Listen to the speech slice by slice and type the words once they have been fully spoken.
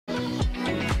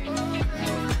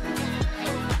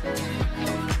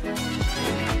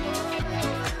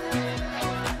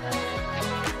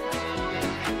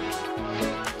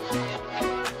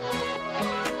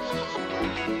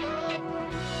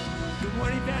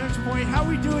VantagePoint. How are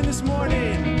we doing this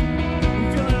morning?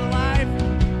 We feeling alive?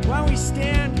 Why don't we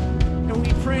stand and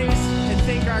we praise and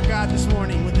thank our God this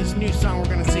morning with this new song we're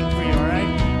going to sing for you, all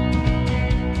right?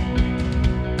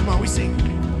 Come on, we sing.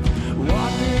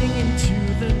 Walking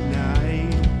into the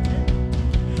night,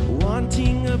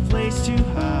 wanting a place to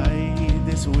hide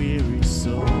this weary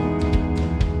soul,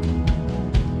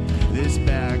 this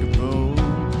bag of bones.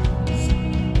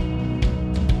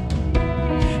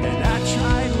 And I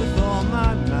tried with all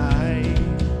my might,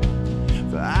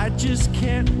 but I just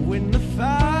can't win the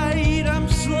fight. I'm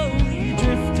slowly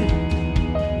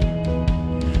drifting,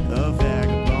 a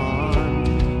vagabond.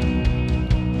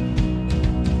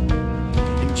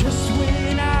 And just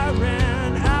when I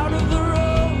ran out of the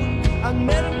road, I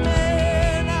met a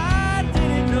man I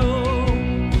didn't know,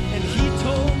 and he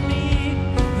told me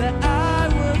that I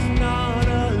was not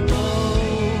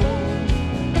alone.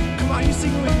 Come on, you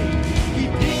sing with me. He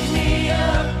picked me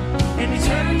up and he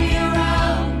turned me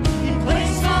around. He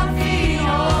placed my feet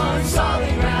on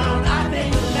solid ground.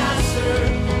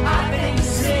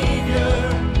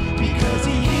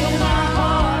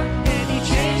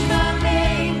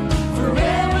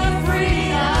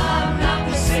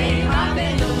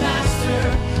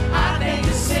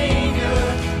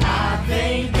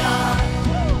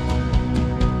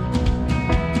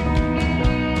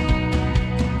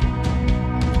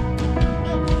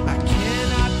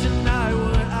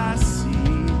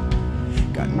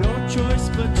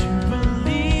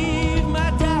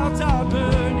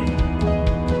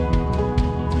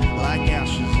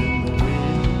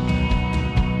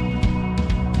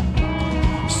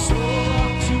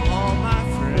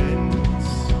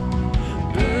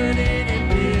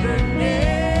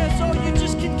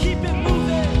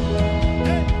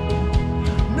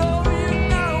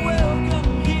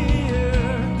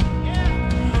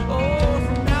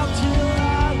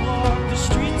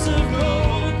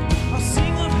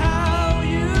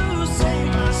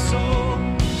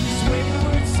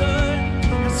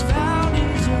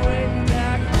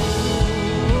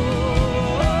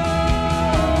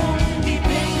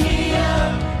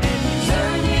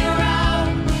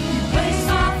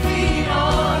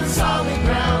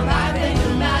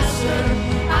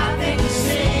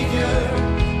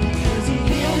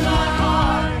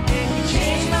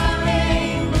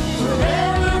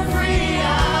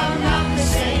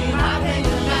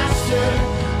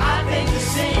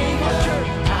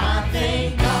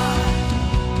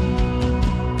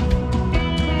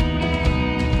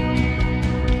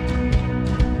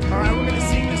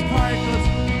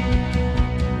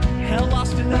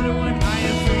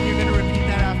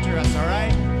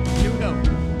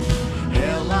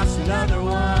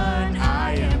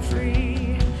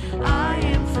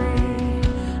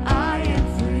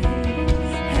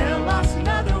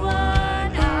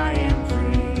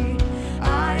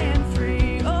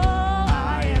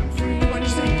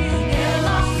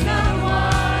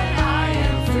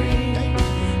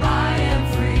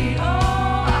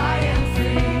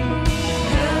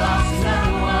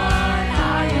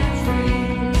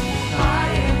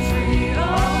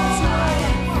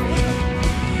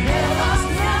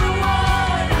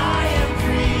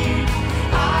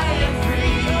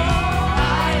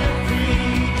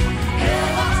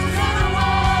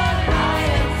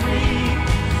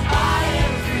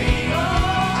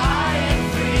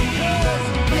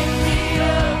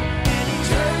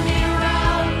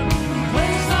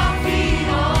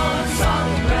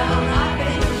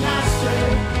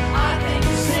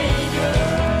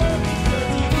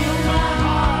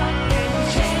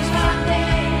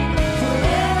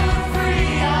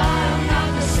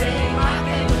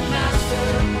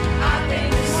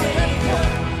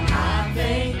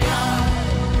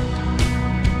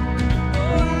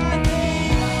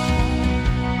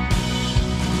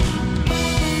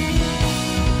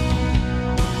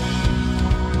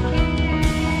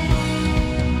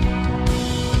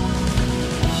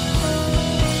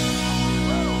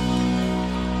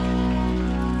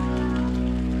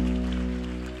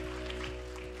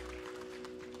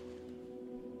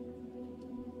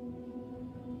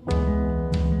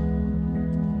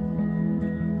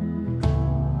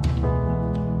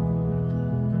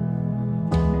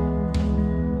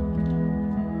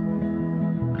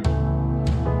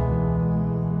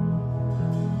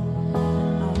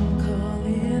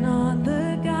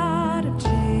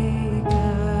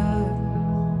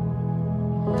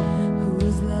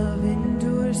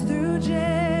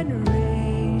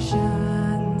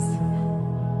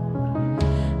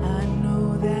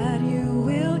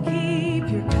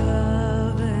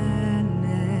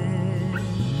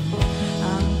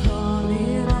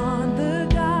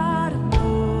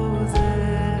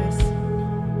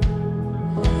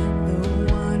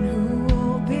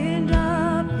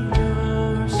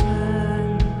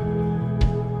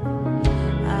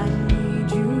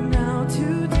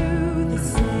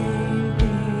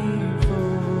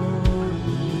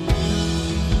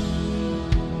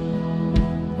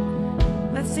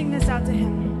 out to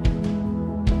him.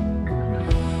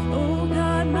 Oh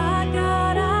God, my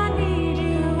God, I need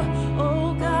you.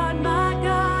 Oh God, my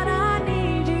God, I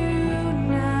need you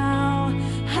now.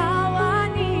 How I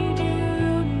need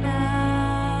you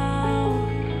now.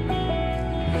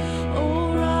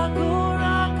 Oh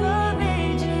rock of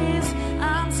ages,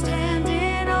 I'm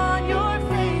standing on your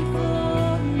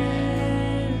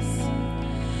faithfulness,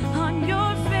 on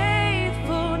your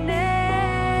faithfulness.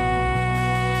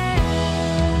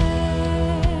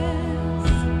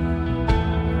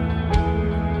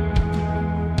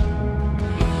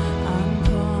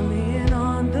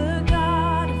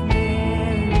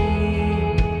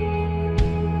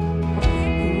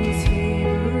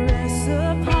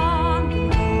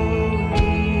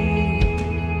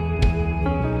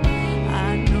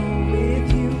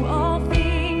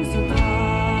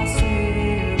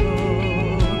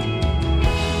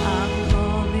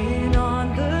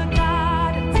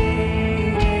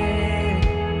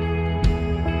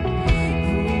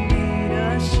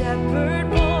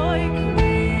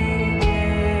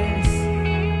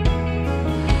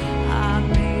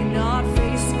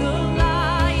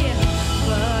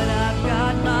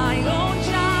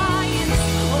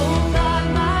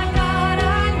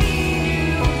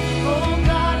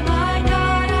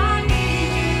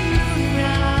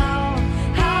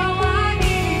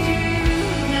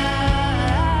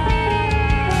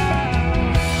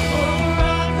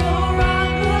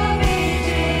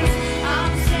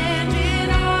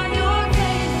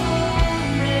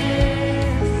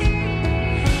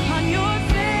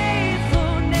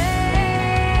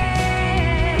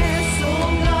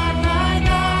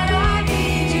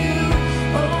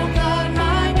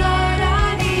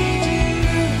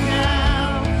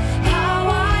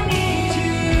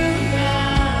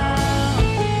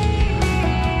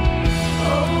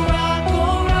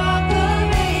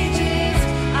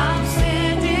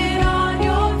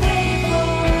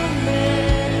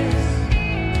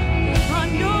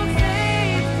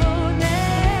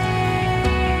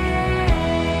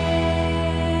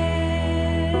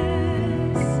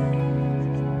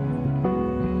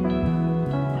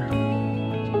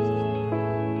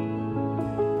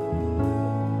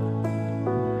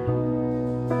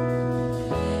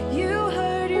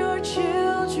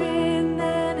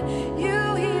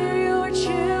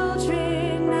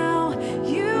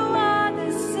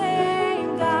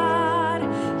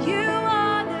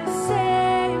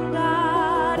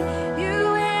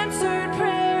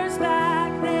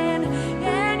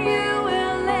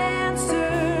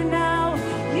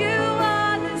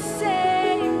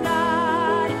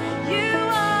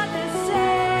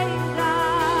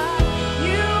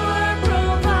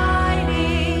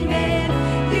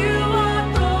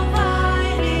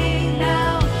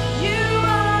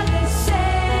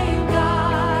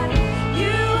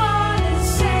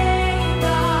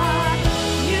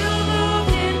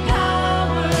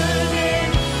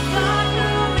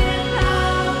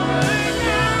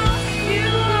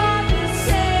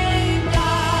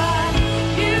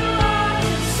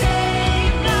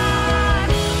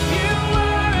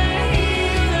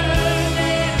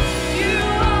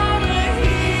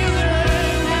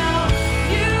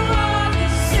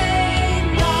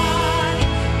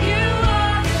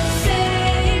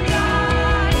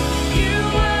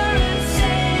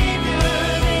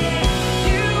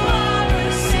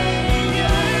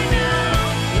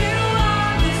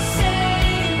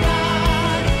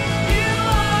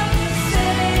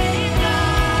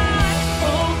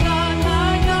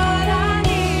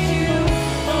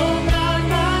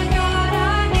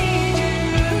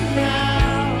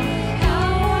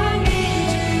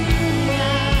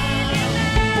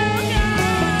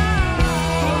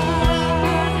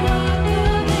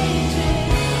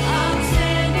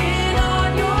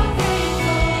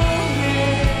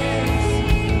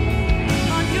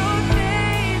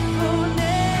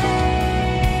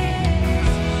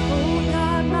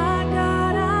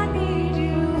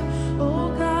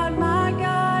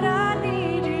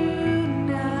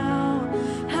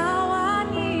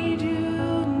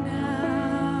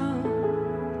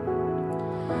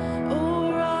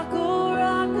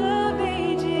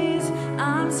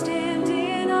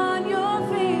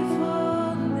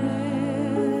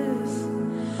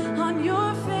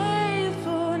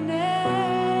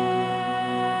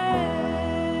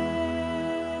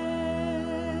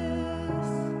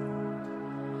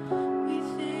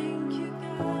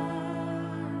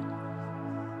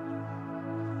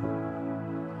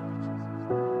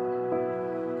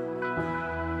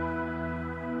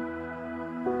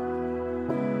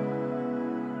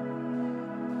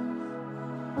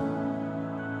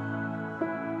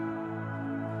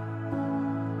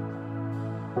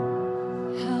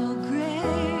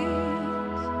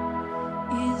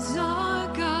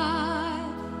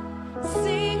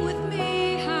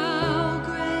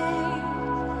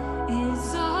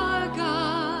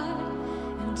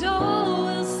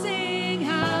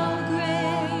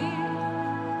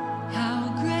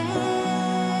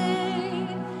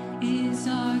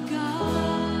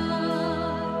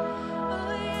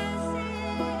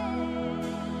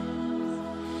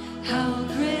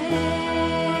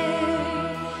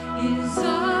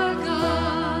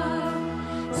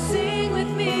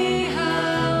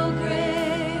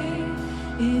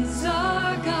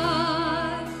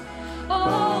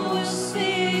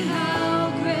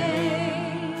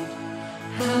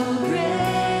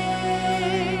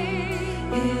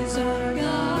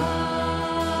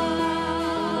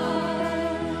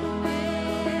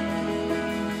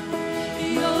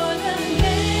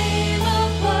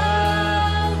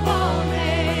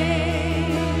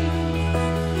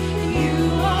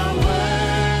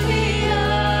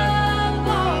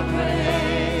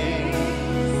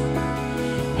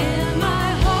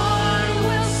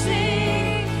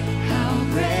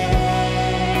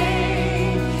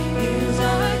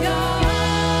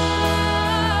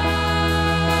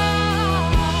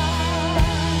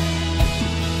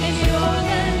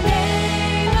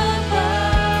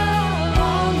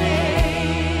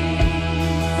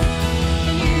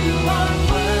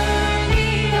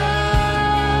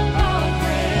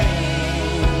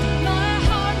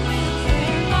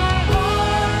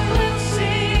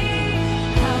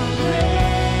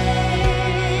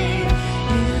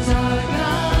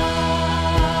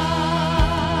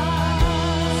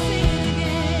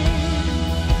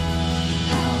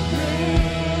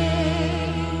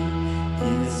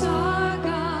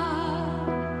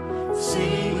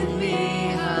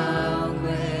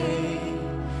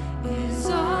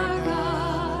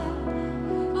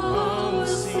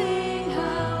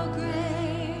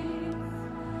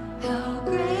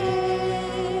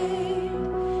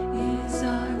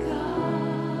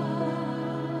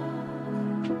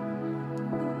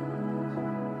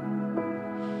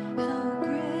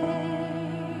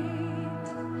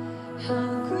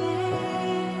 How great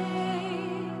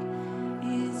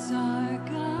is our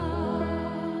God.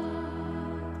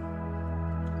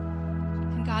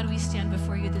 And God, we stand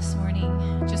before you this morning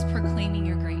just proclaiming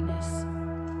your greatness.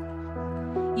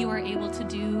 You are able to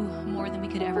do more than we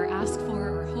could ever ask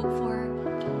for or hope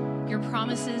for. Your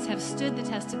promises have stood the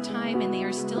test of time, and they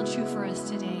are still true for us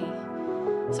today.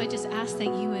 So I just ask that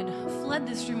you would flood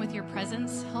this room with your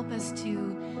presence. Help us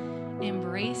to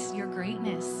embrace your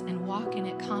greatness and walk in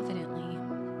it confidently.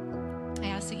 I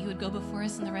ask that you would go before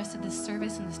us in the rest of this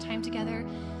service and this time together.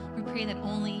 We pray that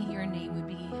only your name would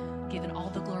be given all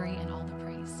the glory and all the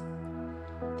praise.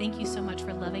 Thank you so much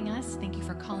for loving us. Thank you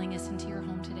for calling us into your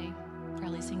home today. For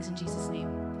all these things in Jesus' name,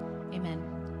 amen.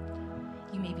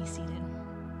 You may be seated.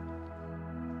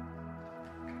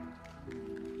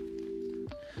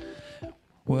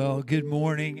 Well, good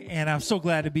morning, and I'm so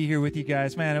glad to be here with you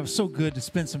guys. Man, it was so good to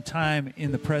spend some time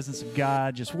in the presence of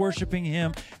God, just worshiping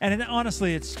Him. And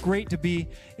honestly, it's great to be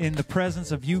in the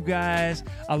presence of you guys.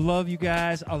 I love you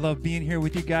guys. I love being here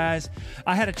with you guys.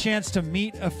 I had a chance to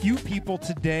meet a few people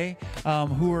today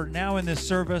who are now in this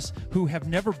service who have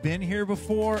never been here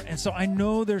before. And so I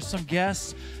know there's some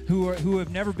guests who have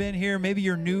never been here. Maybe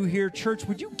you're new here. Church,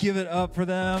 would you give it up for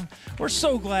them? We're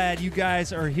so glad you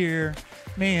guys are here.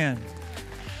 Man.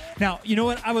 Now, you know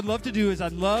what I would love to do is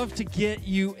I'd love to get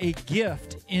you a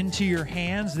gift into your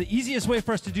hands. The easiest way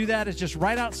for us to do that is just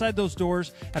right outside those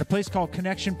doors at a place called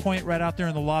VantagePoint right out there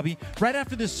in the lobby. Right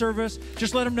after this service,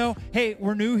 just let them know, hey,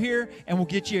 we're new here, and we'll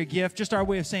get you a gift. Just our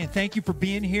way of saying thank you for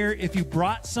being here. If you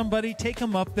brought somebody, take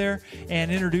them up there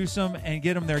and introduce them and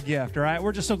get them their gift, all right?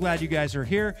 We're just so glad you guys are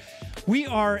here. We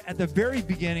are at the very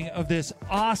beginning of this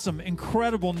awesome,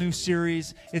 incredible new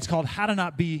series. It's called How to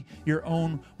Not Be Your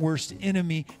Own Worst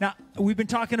Enemy. Now, we've been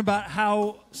talking about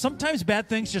how sometimes bad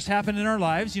things just happen in our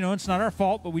lives. You know, it's not our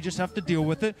fault, but we just have to deal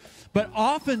with it. But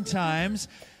oftentimes,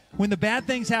 when the bad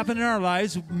things happen in our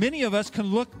lives, many of us can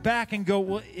look back and go,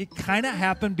 well, it kind of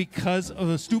happened because of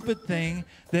a stupid thing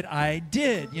that I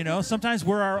did. You know, sometimes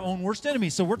we're our own worst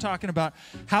enemies. So we're talking about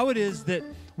how it is that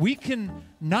we can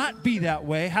not be that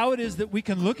way, how it is that we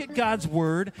can look at God's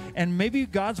Word, and maybe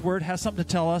God's Word has something to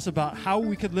tell us about how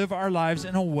we could live our lives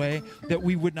in a way that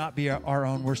we would not be our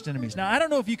own worst enemies. Now, I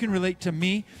don't know if you can relate to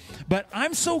me, but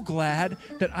I'm so glad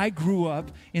that I grew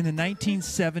up in the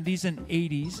 1970s and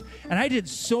 80s, and I did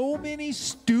so many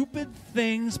stupid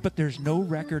things, but there's no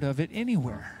record of it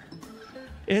anywhere.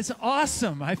 It's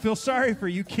awesome. I feel sorry for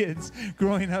you kids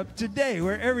growing up today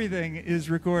where everything is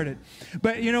recorded.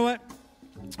 But you know what?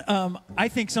 I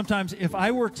think sometimes if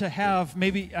I were to have,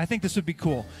 I think this would be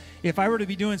cool. If I were to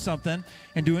be doing something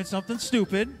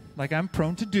stupid, like I'm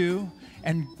prone to do,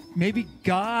 and maybe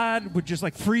God would just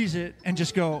like freeze it and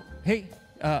just go, hey,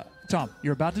 Tom,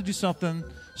 you're about to do something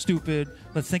stupid.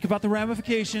 Let's think about the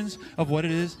ramifications of what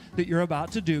it is that you're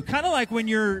about to do. Kind of like when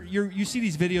you see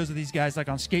these videos of these guys like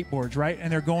on skateboards, right?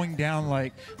 And they're going down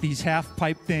like these half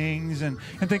pipe things and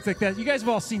things like that. You guys have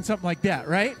all seen something like that,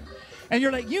 right? And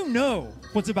you're like, you know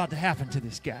what's about to happen to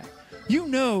this guy. You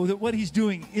know that what he's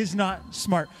doing is not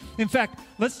smart. In fact,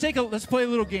 let's play a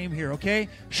little game here, okay?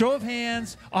 Show of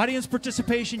hands, audience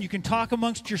participation. You can talk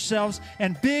amongst yourselves,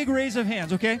 and big raise of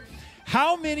hands, okay?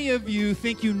 How many of you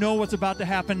think you know what's about to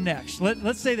happen next?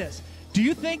 Let's say this. Do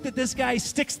you think that this guy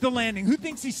sticks the landing? Who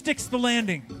thinks he sticks the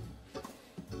landing?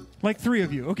 Like 3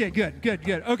 of you. Okay, good.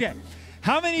 Okay.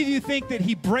 How many of you think that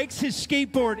he breaks his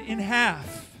skateboard in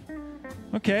half?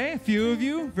 Okay, a few of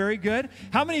you. Very good.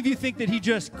 How many of you think that he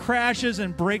just crashes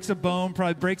and breaks a bone,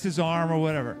 probably breaks his arm or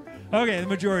whatever? Okay, the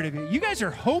majority of you. You guys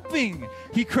are hoping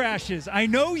he crashes. I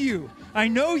know you.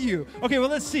 Okay, well,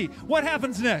 let's see. What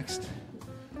happens next?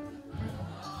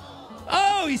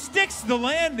 Oh, he sticks the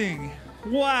landing.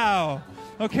 Wow.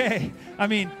 Okay, I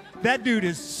mean, that dude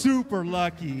is super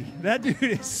lucky.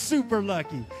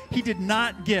 He did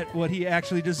not get what he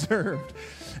actually deserved.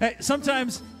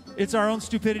 Sometimes it's our own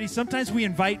stupidity. Sometimes we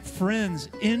invite friends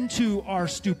into our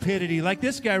stupidity. Like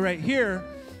this guy right here.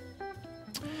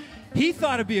 He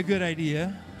thought it'd be a good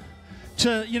idea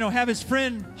to, have his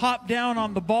friend hop down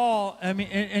on the ball.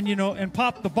 And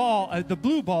pop the ball, the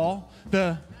blue ball,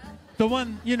 the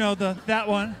one, that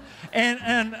one,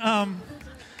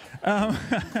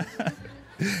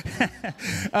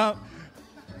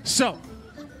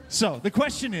 So the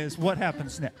question is, what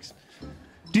happens next?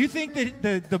 Do you think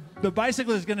that the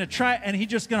bicycle is going to try and he's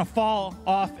just going to fall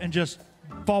off and just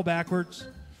fall backwards?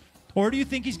 Or do you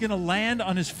think he's going to land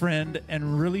on his friend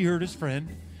and really hurt his friend?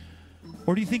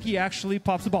 Or do you think he actually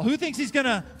pops the ball? Who thinks he's going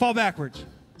to fall backwards?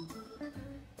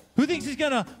 Who thinks he's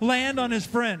going to land on his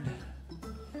friend?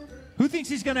 Who thinks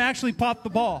he's going to actually pop the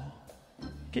ball?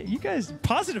 Okay, you guys,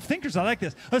 positive thinkers. I like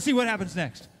this. Let's see what happens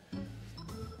next.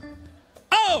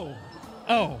 Oh!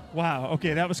 Oh, wow.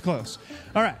 Okay, that was close.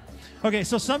 All right. Okay,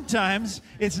 so sometimes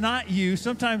it's not you.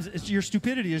 Sometimes your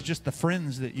stupidity is just the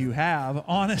friends that you have,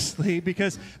 honestly,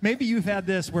 because maybe you've had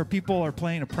this where people are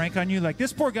playing a prank on you. Like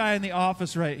this poor guy in the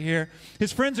office right here,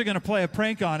 his friends are going to play a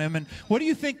prank on him. And what do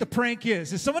you think the prank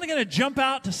is? Is someone going to jump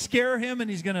out to scare him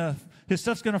and his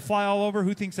stuff's going to fly all over?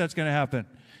 Who thinks that's going to happen?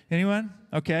 Anyone?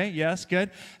 Okay, yes, good.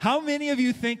 How many of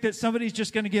you think that somebody's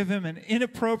just going to give him an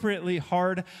inappropriately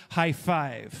hard high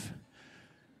five?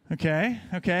 Okay.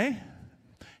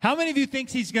 How many of you think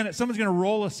someone's gonna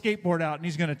roll a skateboard out and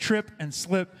he's gonna trip and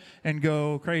slip and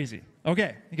go crazy?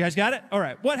 Okay, you guys got it? All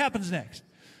right, what happens next?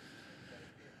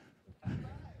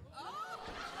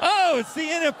 Oh, it's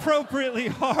the inappropriately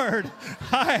hard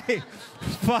high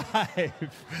five.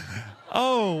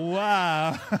 Oh,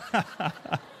 wow.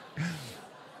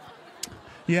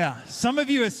 Yeah, some of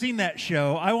you have seen that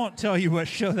show. I won't tell you what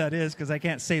show that is because I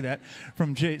can't say that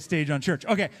from stage on church.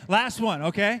 Okay, last one,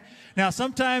 okay? Now,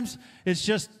 sometimes it's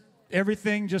just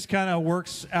everything just kind of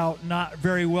works out not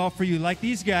very well for you. Like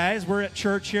these guys, we're at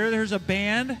church here. There's a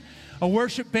band, a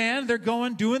worship band. They're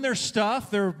doing their stuff.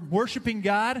 They're worshiping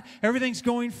God. Everything's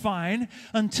going fine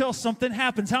until something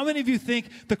happens. How many of you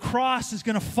think the cross is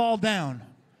going to fall down?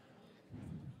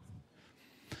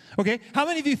 Okay, how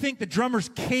many of you think the drummer's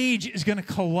cage is going to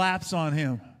collapse on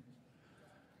him?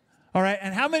 All right,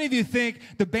 and how many of you think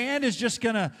the band is just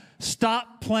going to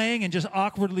stop playing and just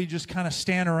awkwardly just kind of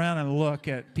stand around and look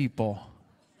at people?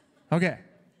 Okay,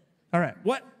 all right,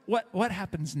 what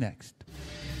happens next?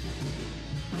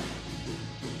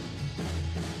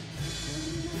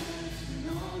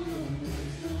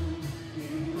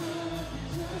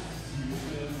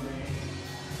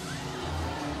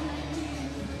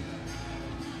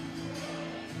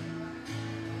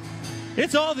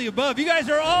 It's all the above. You guys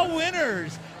are all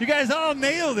winners. You guys all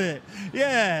nailed it.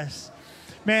 Yes.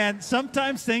 Man,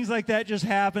 sometimes things like that just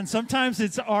happen. Sometimes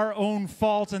it's our own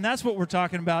fault, and that's what we're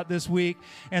talking about this week.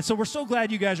 And so we're so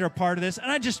glad you guys are a part of this.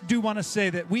 And I just do want to say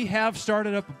that we have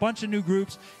started up a bunch of new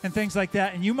groups and things like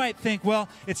that. And you might think, well,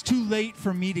 it's too late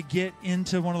for me to get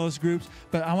into one of those groups.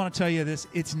 But I want to tell you this,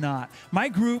 it's not. My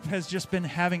group has just been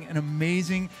having an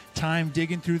amazing time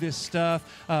digging through this stuff,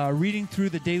 reading through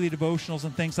the daily devotionals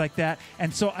and things like that.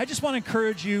 And so I just want to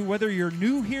encourage you, whether you're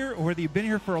new here or whether you've been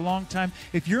here for a long time,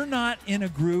 if you're not in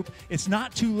a group, it's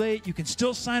not too late. You can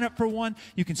still sign up for one.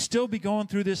 You can still be going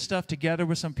through this stuff together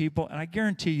with some people, and I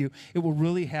guarantee you it will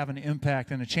really have an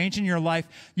impact and a change in your life.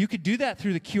 You could do that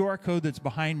through the QR code that's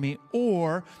behind me,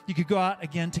 or you could go out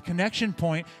again to Connection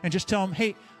Point and just tell them,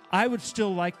 hey, I would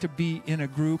still like to be in a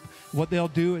group. What they'll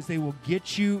do is they will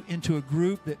get you into a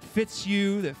group that fits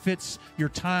you, that fits your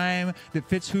time, that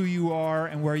fits who you are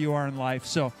and where you are in life.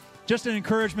 So just an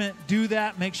encouragement, do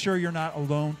that. Make sure you're not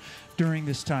alone during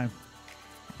this time.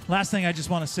 Last thing I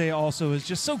just want to say also is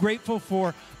just so grateful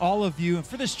for all of you and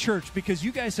for this church, because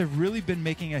you guys have really been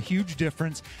making a huge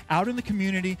difference out in the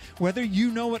community, whether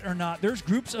you know it or not. There's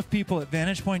groups of people at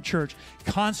VantagePoint Church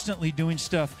constantly doing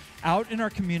stuff out in our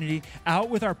community, out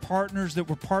with our partners that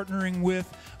we're partnering with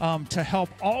to help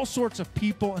all sorts of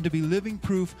people and to be living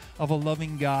proof of a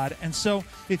loving God. And so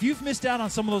if you've missed out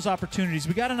on some of those opportunities,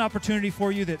 we got an opportunity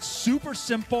for you that's super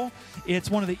simple.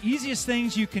 It's one of the easiest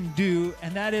things you can do,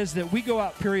 and that is that we go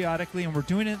out periodically, and we're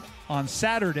doing it on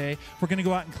Saturday. We're going to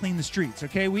go out and clean the streets,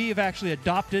 okay? We have actually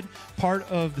adopted part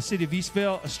of the city of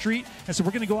Eastvale, a street, and so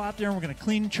we're going to go out there and we're going to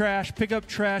clean trash, pick up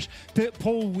trash,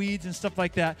 pull weeds and stuff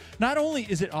like that. Not only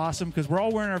is it awesome because we're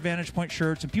all wearing our VantagePoint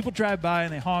shirts and people drive by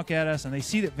and they honk at us and they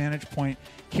see that VantagePoint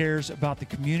cares about the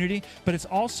community, but it's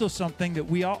also something that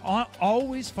we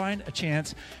always find a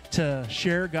chance to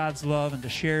share God's love and to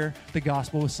share the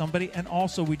gospel with somebody, and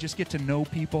also we just get to know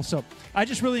people. So I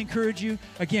just really encourage you,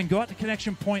 again, go out to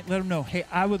Connection Point, let them know, hey,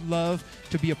 I would love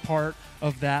to be a part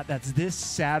of that. That's this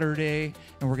Saturday,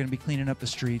 and we're going to be cleaning up the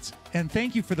streets. And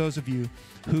thank you for those of you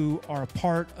who are a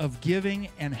part of giving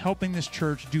and helping this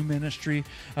church do ministry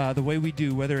the way we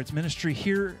do, whether it's ministry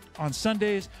here on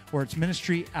Sundays or it's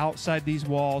ministry outside these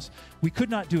walls. We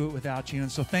could not do it without you,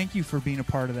 and so thank you for being a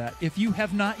part of that. If you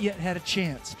have not yet had a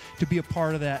chance to be a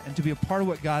part of that and to be a part of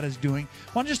what God is doing,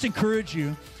 I want to just encourage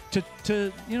you to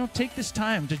take this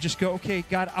time to just go, okay,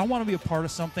 God, I want to be a part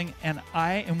of something, and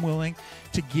I am willing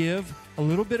to give a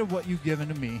little bit of what you've given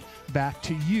to me back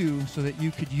to you so that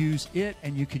you could use it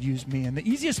and you could use me. And the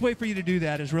easiest way for you to do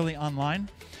that is really online.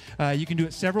 You can do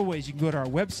it several ways. You can go to our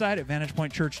website at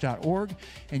VantagePointChurch.org,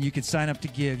 and you can sign up to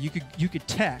give. You could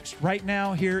text right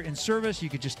now here in service. You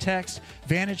could just text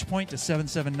VantagePoint to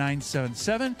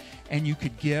 77977, and you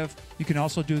could give. You can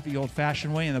also do it the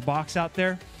old-fashioned way in the box out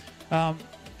there.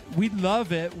 We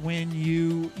love it when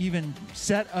you even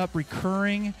set up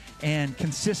recurring and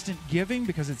consistent giving,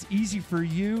 because it's easy for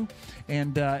you,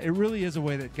 and it really is a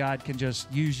way that God can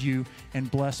just use you and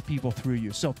bless people through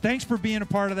you. So thanks for being a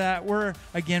part of that. We're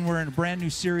in a brand new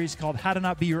series called How to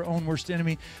Not Be Your Own Worst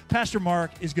Enemy. Pastor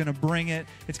Mark is going to bring it.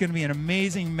 It's going to be an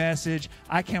amazing message.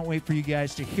 I can't wait for you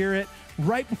guys to hear it.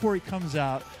 Right before he comes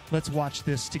out, let's watch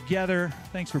this together.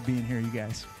 Thanks for being here, you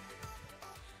guys.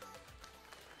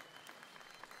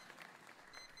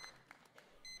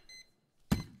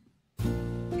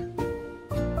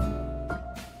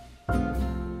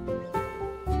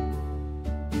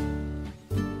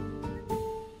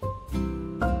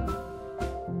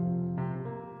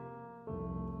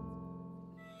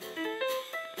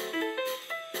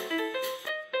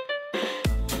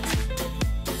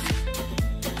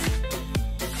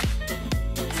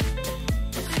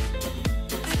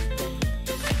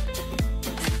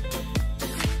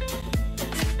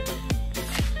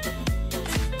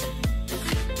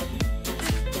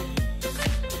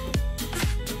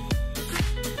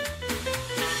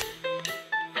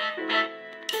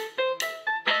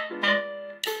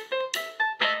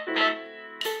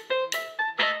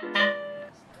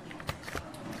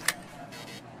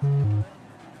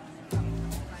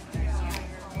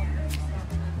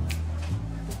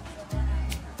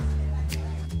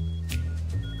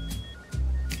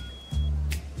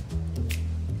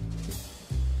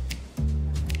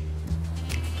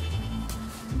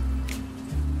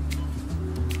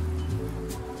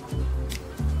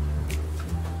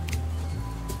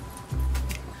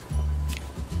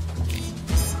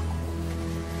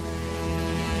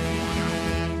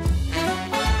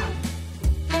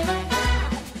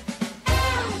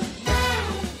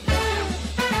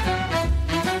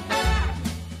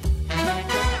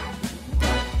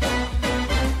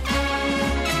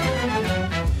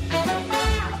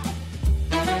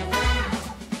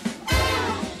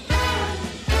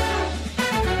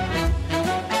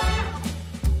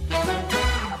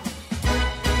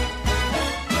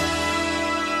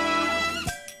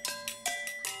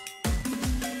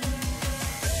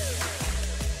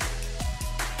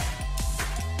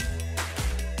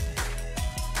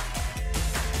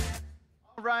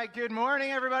 Good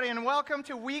morning, everybody, and welcome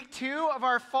to week 2 of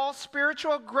our fall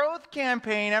spiritual growth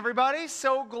campaign, everybody.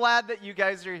 So glad that you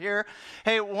guys are here.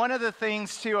 Hey, one of the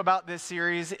things, too, about this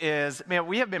series is, man,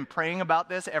 we have been praying about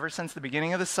this ever since the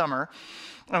beginning of the summer.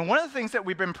 And one of the things that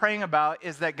we've been praying about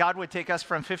is that God would take us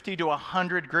from 50 to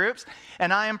 100 groups.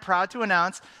 And I am proud to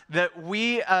announce that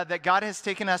that God has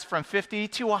taken us from 50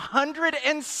 to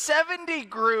 170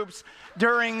 groups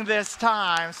during this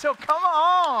time. So come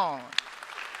on.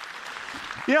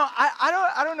 You know,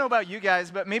 I don't know about you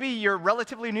guys, but maybe you're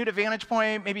relatively new to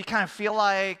VantagePoint. Maybe you kind of feel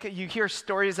like you hear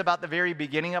stories about the very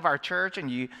beginning of our church,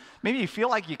 and maybe you feel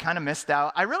like you kind of missed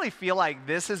out. I really feel like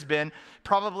this has been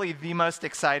probably the most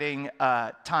exciting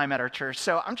time at our church.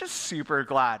 So I'm just super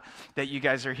glad that you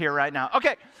guys are here right now.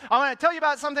 Okay, I want to tell you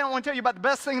about something. I want to tell you about the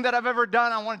best thing that I've ever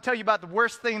done. I want to tell you about the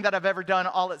worst thing that I've ever done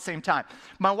all at the same time.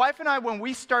 My wife and I, when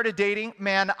we started dating,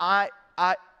 man, I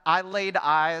laid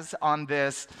eyes on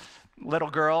this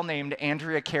little girl named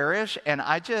Andrea Carish, and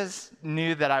I just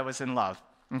knew that I was in love,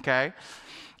 okay?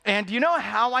 And do you know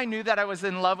how I knew that I was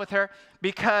in love with her?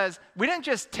 Because we didn't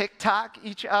just TikTok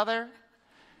each other.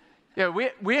 Yeah,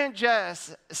 we didn't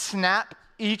just snap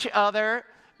each other,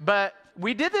 but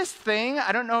we did this thing.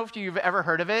 I don't know if you've ever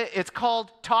heard of it. It's called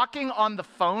talking on the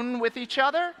phone with each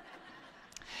other.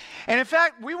 And in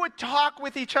fact, we would talk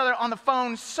with each other on the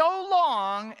phone so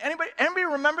long. Anybody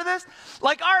remember this?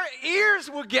 Like our ears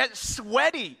would get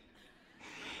sweaty.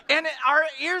 And our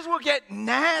ears would get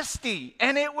nasty.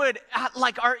 And it would,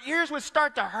 like our ears would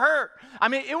start to hurt. I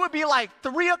mean, it would be like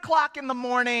 3 o'clock in the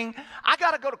morning. I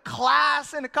got to go to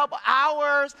class in a couple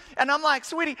hours. And I'm like,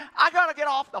 sweetie, I got to get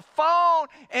off the phone.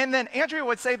 And then Andrea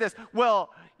would say this, well,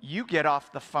 you get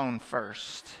off the phone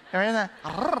first.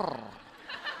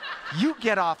 You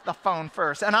get off the phone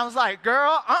first. And I was like,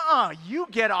 girl, you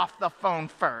get off the phone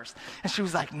first. And she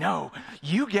was like, no,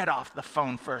 you get off the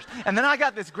phone first. And then I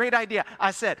got this great idea.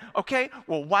 I said, okay,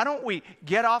 well, why don't we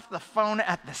get off the phone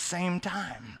at the same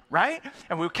time, right?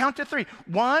 And we'll count to 3.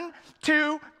 1,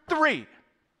 2, 3.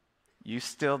 You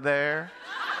still there?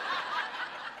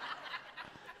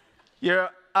 We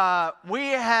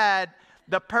had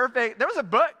there was a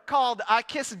book called I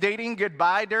Kissed Dating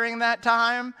Goodbye during that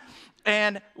time.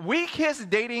 And we kissed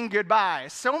dating goodbye,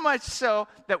 so much so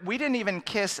that we didn't even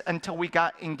kiss until we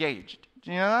got engaged.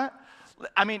 Do you know that?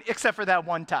 I mean, except for that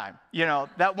one time. You know,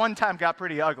 that one time got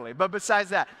pretty ugly. But besides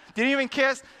that, didn't even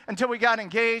kiss until we got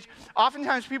engaged.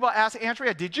 Oftentimes people ask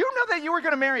Andrea, did you know that you were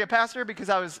going to marry a pastor? Because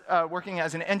I was working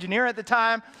as an engineer at the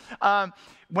time.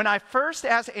 When I first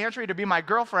asked Andrea to be my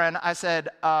girlfriend, I said,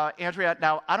 Andrea,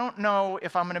 now I don't know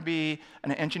if I'm going to be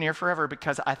an engineer forever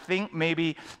because I think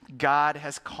maybe God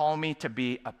has called me to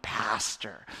be a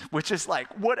pastor, which is like,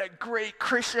 what a great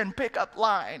Christian pickup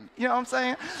line. You know what I'm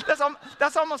saying?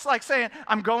 That's almost like saying,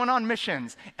 I'm going on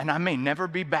missions and I may never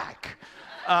be back.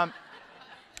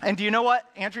 And do you know what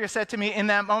Andrea said to me in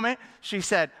that moment? She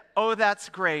said, oh, that's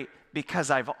great because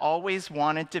I've always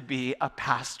wanted to be a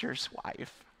pastor's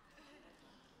wife.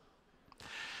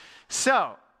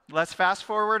 So let's fast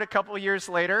forward a couple years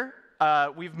later.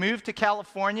 We've moved to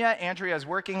California. Andrea is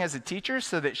working as a teacher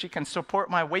so that she can support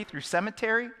my way through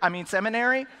seminary.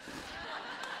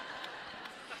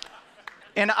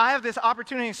 And I have this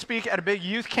opportunity to speak at a big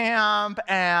youth camp,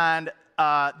 and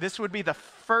this would be the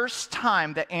first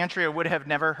time that Andrea would have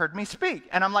never heard me speak.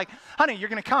 And I'm like, honey, you're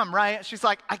going to come, right? She's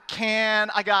like, I can.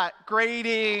 I got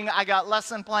grading. I got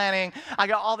lesson planning. I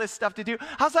got all this stuff to do.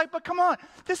 I was like, but come on.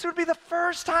 This would be the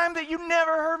first time that you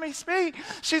never heard me speak.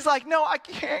 She's like, no, I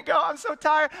can't go. I'm so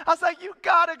tired. I was like, you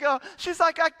got to go. She's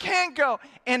like, I can't go.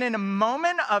 And in a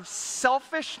moment of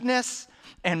selfishness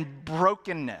and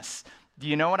brokenness, do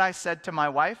you know what I said to my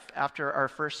wife after our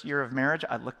first year of marriage?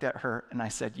 I looked at her and I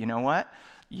said, you know what?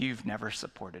 You've never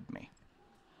supported me.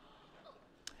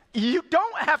 You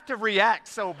don't have to react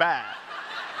so bad.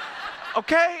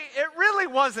 Okay? It really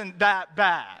wasn't that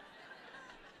bad.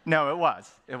 No, it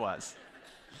was. It was.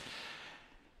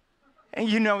 And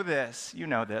you know this,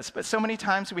 but so many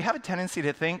times we have a tendency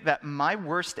to think that my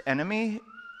worst enemy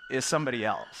is somebody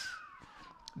else.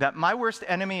 That my worst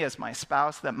enemy is my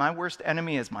spouse, that my worst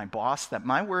enemy is my boss, that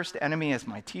my worst enemy is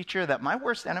my teacher, that my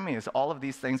worst enemy is all of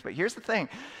these things. But here's the thing.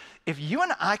 If you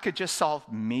and I could just solve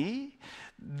me,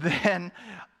 then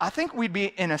I think we'd be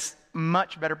in a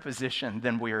much better position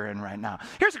than we're in right now.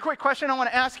 Here's a quick question I want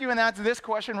to ask you, and that's this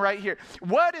question right here.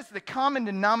 What is the common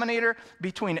denominator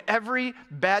between every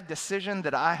bad decision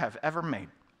that I have ever made?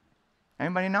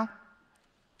 Anybody know?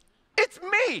 It's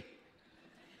me.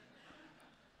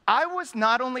 I was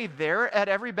not only there at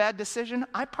every bad decision,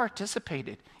 I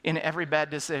participated in every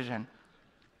bad decision.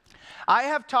 I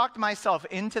have talked myself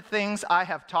into things. I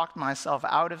have talked myself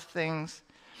out of things.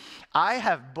 I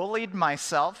have bullied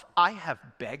myself. I have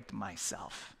begged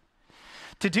myself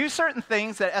to do certain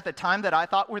things that at the time that I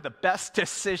thought were the best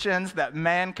decisions that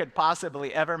man could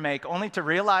possibly ever make, only to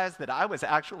realize that I was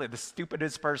actually the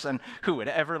stupidest person who had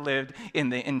ever lived in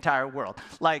the entire world.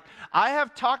 Like, I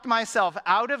have talked myself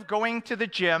out of going to the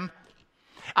gym.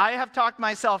 I have talked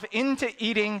myself into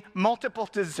eating multiple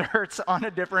desserts on a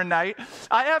different night.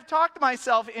 I have talked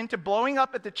myself into blowing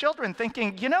up at the children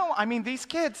thinking, these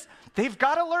kids, they've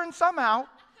got to learn somehow.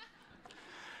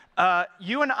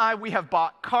 You and I, we have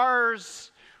bought cars.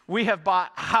 We have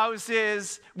bought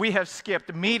houses. We have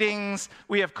skipped meetings.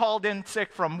 We have called in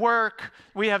sick from work.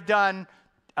 We have done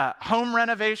home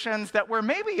renovations that were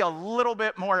maybe a little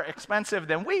bit more expensive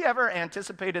than we ever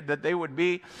anticipated that they would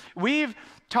be. We've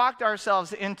talked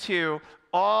ourselves into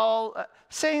all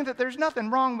saying that there's nothing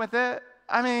wrong with it.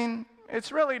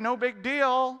 It's really no big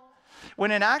deal.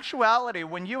 When in actuality,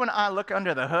 when you and I look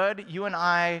under the hood, you and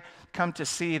I come to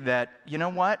see that, you know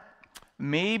what?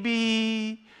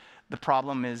 Maybe the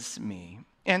problem is me.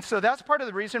 And so that's part of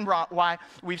the reason why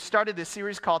we've started this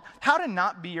series called How to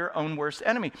Not Be Your Own Worst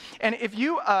Enemy. And if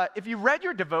you read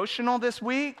your devotional this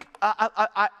week,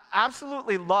 I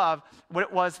absolutely love what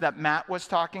it was that Matt was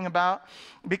talking about,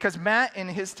 because Matt in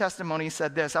his testimony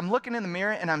said this: I'm looking in the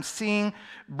mirror and I'm seeing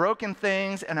broken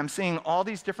things and I'm seeing all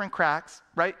these different cracks,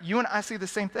 right? You and I see the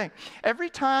same thing.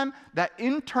 Every time that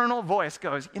internal voice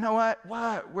goes, you know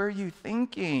what were you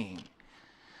thinking?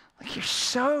 Like, you're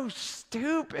so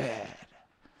stupid.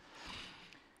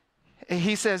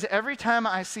 He says, every time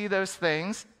I see those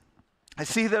things, I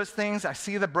see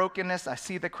the brokenness, I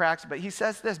see the cracks, but he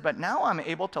says this, but now I'm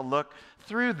able to look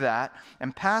through that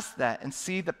and past that and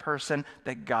see the person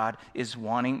that God is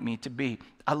wanting me to be.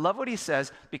 I love what he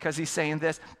says, because he's saying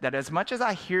this, that as much as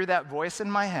I hear that voice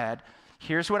in my head,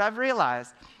 here's what I've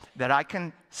realized, that I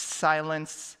can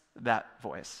silence that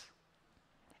voice.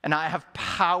 And I have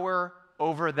power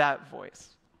over that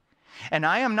voice. And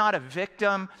I am not a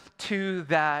victim to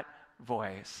that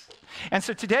voice. And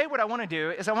so today what I want to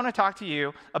do is I want to talk to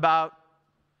you about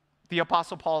the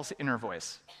Apostle Paul's inner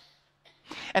voice.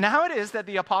 And how it is that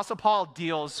the Apostle Paul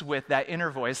deals with that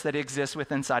inner voice that exists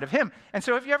within inside of him. And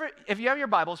so if you have your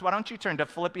Bibles, why don't you turn to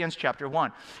Philippians chapter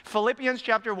 1. Philippians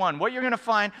chapter 1, what you're going to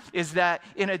find is that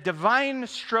in a divine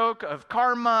stroke of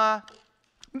karma,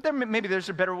 maybe there's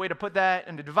a better way to put that,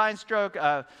 in a divine stroke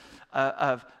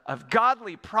of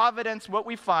godly providence, what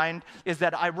we find is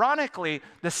that ironically,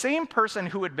 the same person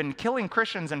who had been killing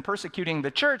Christians and persecuting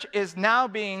the church is now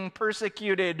being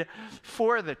persecuted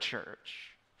for the church.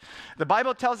 The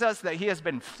Bible tells us that he has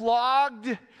been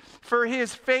flogged for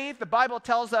his faith. The Bible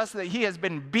tells us that he has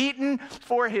been beaten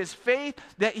for his faith,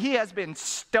 that he has been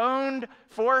stoned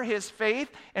for his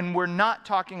faith. And we're not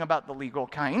talking about the legal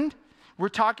kind. We're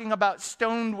talking about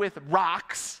stoned with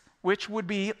rocks, which would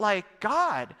be like,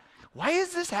 God, why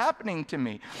is this happening to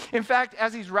me? In fact,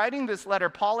 as he's writing this letter,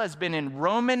 Paul has been in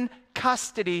Roman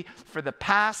custody for the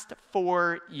past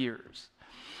 4 years.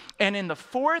 And in the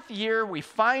 4th year, we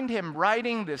find him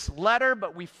writing this letter,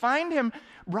 but we find him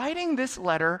writing this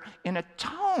letter in a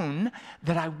tone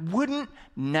that I wouldn't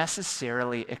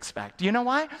necessarily expect. Do you know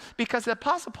why? Because the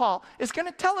Apostle Paul is going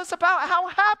to tell us about how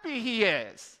happy he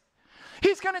is.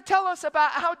 He's going to tell us about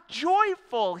how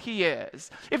joyful he is.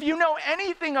 If you know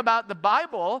anything about the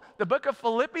Bible, the book of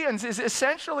Philippians is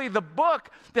essentially the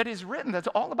book that is written that's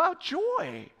all about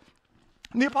joy.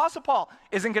 The Apostle Paul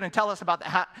isn't going to tell us about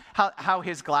how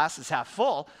his glass is half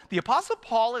full. The Apostle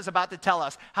Paul is about to tell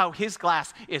us how his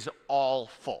glass is all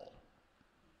full.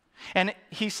 And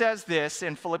he says this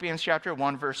in Philippians chapter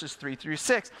 1, verses 3 through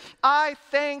 6. I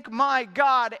thank my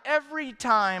God every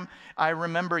time I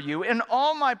remember you. In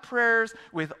all my prayers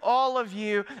with all of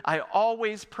you, I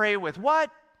always pray with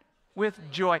what? With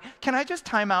joy. Can I just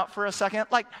time out for a second?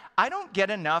 Like, I don't get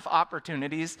enough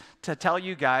opportunities to tell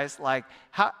you guys, like,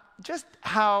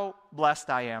 how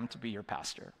blessed I am to be your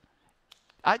pastor.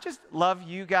 I just love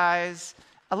you guys.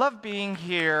 I love being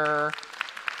here.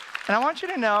 And I want you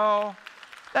to know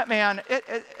that, man,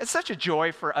 it's such a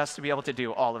joy for us to be able to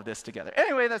do all of this together.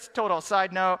 Anyway, that's a total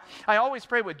side note. I always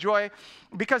pray with joy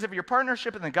because of your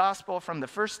partnership in the gospel from the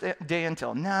first day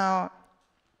until now.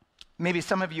 Maybe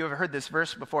some of you have heard this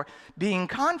verse before. Being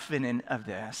confident of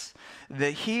this,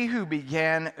 that he who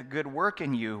began a good work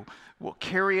in you will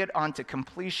carry it on to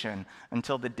completion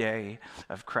until the day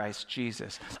of Christ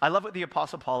Jesus. I love what the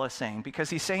Apostle Paul is saying because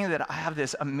he's saying that I have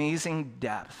this amazing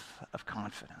depth of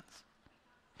confidence.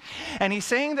 And he's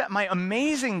saying that my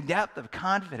amazing depth of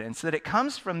confidence, that it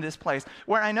comes from this place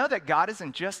where I know that God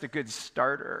isn't just a good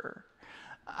starter.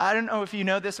 I don't know if you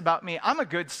know this about me. I'm a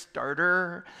good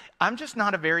starter. I'm just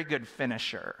not a very good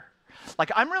finisher.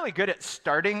 Like, I'm really good at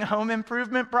starting home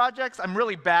improvement projects. I'm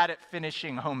really bad at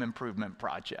finishing home improvement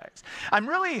projects. I'm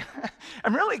really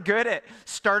good at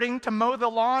starting to mow the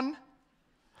lawn.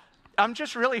 I'm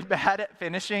just really bad at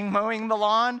finishing mowing the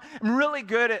lawn. I'm really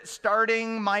good at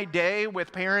starting my day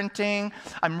with parenting.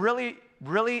 I'm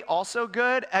really also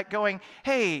good at going,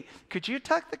 hey, could you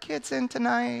tuck the kids in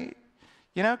tonight?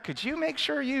 You know, could you make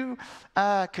sure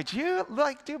could you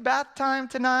do bath time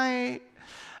tonight?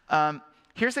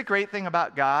 Here's the great thing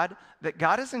about God, that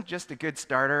God isn't just a good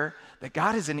starter, that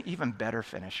God is an even better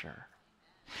finisher.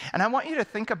 And I want you to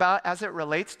think about, as it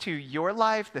relates to your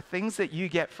life, the things that you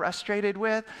get frustrated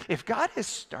with. If God has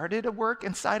started a work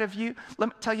inside of you, let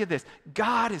me tell you this,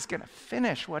 God is going to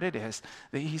finish what it is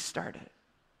that he started.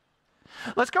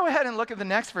 Let's go ahead and look at the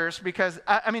next verse because,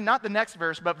 not the next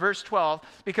verse, but verse 12,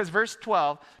 because verse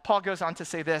 12, Paul goes on to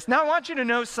say this. Now I want you to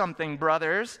know something,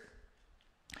 brothers,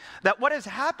 that what has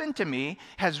happened to me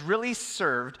has really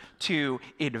served to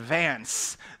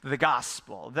advance the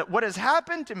gospel. That what has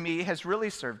happened to me has really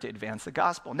served to advance the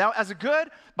gospel. Now, as a good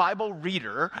Bible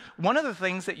reader, one of the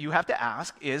things that you have to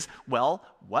ask is, well,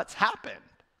 what's happened?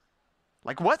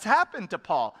 Like, what's happened to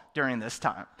Paul during this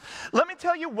time? Let me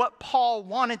tell you what Paul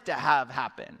wanted to have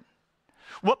happen.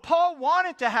 What Paul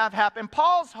wanted to have happen,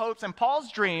 Paul's hopes and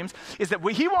Paul's dreams, is that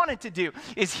what he wanted to do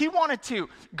is he wanted to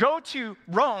go to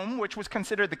Rome, which was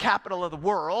considered the capital of the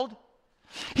world.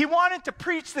 He wanted to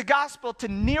preach the gospel to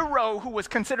Nero, who was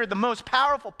considered the most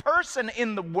powerful person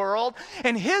in the world.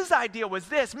 And his idea was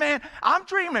this, man, I'm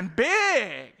dreaming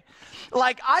big.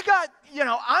 Like,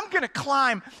 I'm going to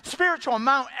climb spiritual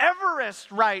Mount Everest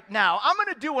right now. I'm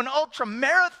going to do an ultra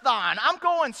marathon. I'm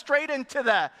going straight into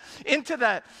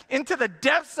the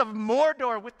depths of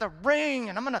Mordor with the ring,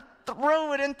 and I'm going to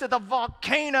throw it into the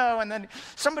volcano, and then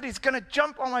somebody's going to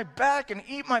jump on my back and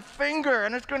eat my finger,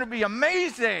 and it's going to be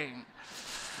amazing.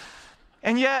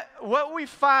 And yet, what we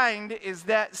find is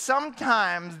that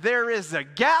sometimes there is a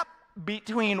gap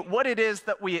between what it is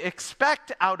that we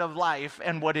expect out of life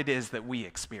and what it is that we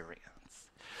experience.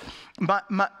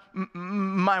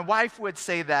 My wife would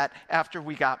say that after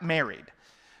we got married.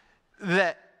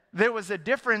 that there was a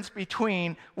difference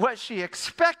between what she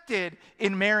expected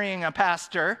in marrying a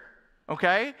pastor,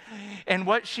 okay, and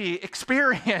what she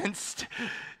experienced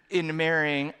in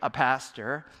marrying a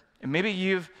pastor. And maybe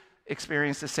you've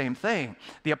experienced the same thing.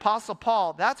 The Apostle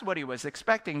Paul, that's what he was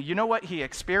expecting. You know what he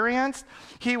experienced?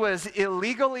 He was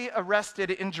illegally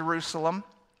arrested in Jerusalem.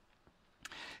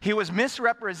 He was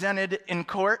misrepresented in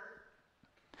court.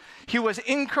 He was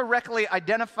incorrectly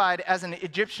identified as an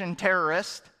Egyptian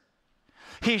terrorist.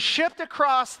 He's shipped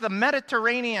across the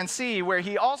Mediterranean Sea, where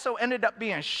he also ended up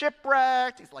being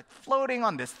shipwrecked. He's like floating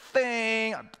on this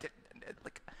thing.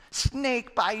 Like a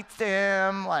snake bites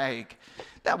him. Like,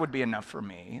 that would be enough for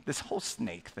me, this whole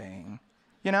snake thing,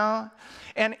 you know?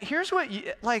 And here's what,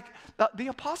 the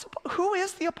Apostle Paul, who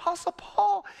is the Apostle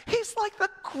Paul? He's like the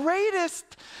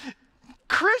greatest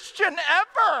Christian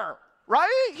ever.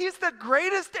 Right? He's the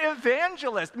greatest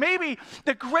evangelist, maybe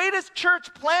the greatest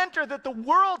church planter that the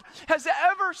world has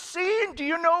ever seen. Do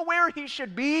you know where he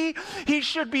should be? He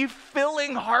should be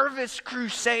filling harvest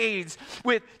crusades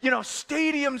with,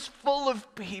 stadiums full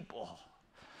of people.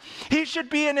 He should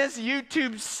be in his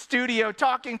YouTube studio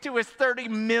talking to his 30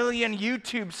 million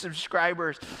YouTube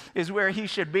subscribers is where he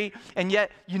should be. And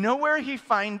yet, you know where we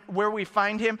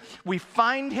find him? We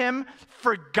find him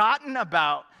forgotten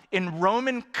about in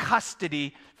Roman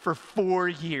custody for 4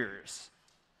 years,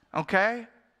 okay?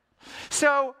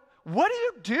 So what do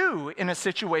you do in a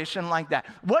situation like that?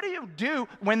 What do you do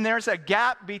when there's a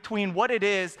gap between what it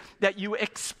is that you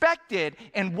expected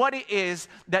and what it is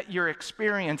that you're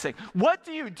experiencing? What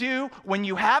do you do when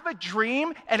you have a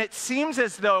dream and it seems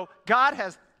as though God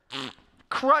has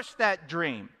crushed that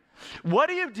dream? What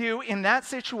do you do in that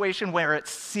situation where it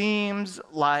seems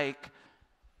like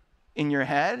in your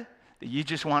head that you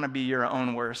just want to be your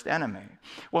own worst enemy?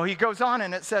 Well, he goes on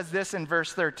and it says this in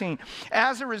verse 13.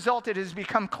 As a result, it has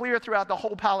become clear throughout the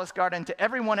whole palace guard and to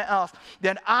everyone else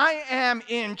that I am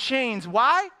in chains.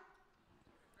 Why?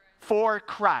 For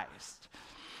Christ.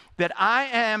 That I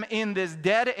am in this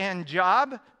dead-end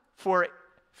job for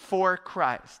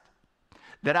Christ.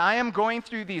 That I am going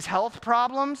through these health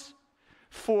problems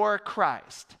for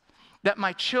Christ. That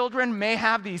my children may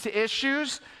have these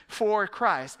issues for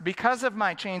Christ. Because of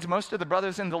my chains, most of the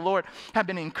brothers in the Lord have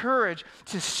been encouraged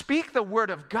to speak the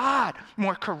word of God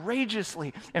more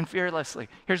courageously and fearlessly.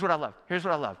 Here's what I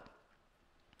love.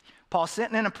 Paul's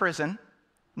sitting in a prison,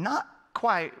 not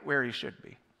quite where he should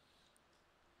be.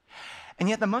 And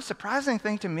yet the most surprising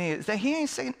thing to me is that he ain't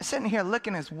sitting here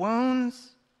licking his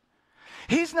wounds.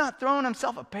 He's not throwing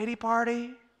himself a pity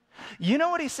party. You know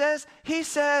what he says? He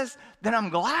says that I'm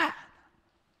glad.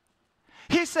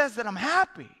 He says that I'm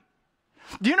happy.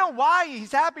 Do you know why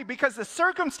he's happy? Because the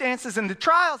circumstances and the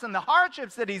trials and the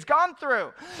hardships that he's gone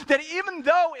through, that even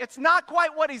though it's not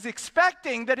quite what he's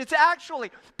expecting, that it's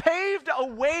actually paved a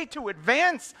way to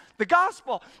advance the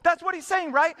gospel. That's what he's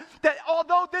saying, right? That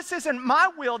although this isn't my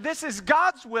will, this is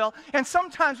God's will. And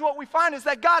sometimes what we find is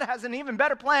that God has an even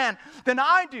better plan than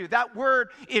I do. That word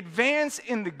advance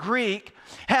in the Greek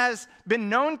has been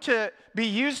known to be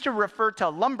used to refer to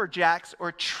lumberjacks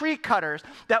or tree cutters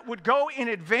that would go in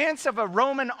advance of a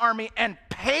Roman army and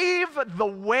pave the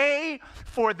way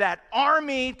for that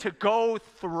army to go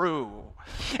through.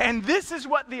 And this is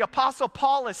what the Apostle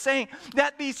Paul is saying,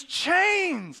 that these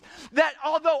chains, that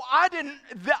although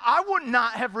I would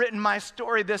not have written my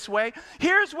story this way,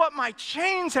 here's what my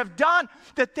chains have done,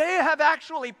 that they have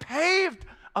actually paved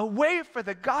a way for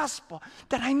the gospel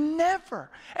that I never,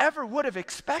 ever would have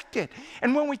expected.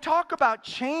 And when we talk about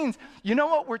chains, you know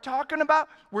what we're talking about?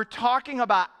 We're talking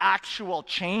about actual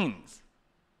chains.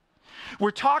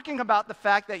 We're talking about the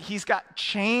fact that he's got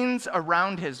chains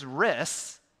around his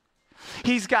wrists.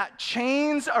 He's got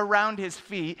chains around his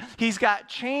feet. He's got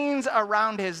chains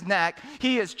around his neck.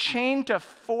 He is chained to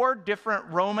 4 different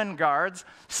Roman guards,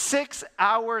 6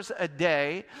 hours a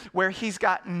day, where he's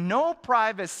got no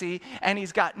privacy and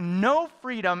he's got no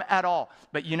freedom at all.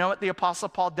 But you know what the Apostle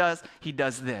Paul does? He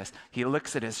does this. He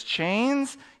looks at his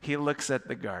chains. He looks at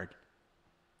the guard.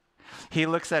 He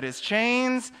looks at his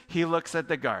chains. He looks at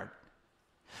the guard.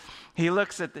 He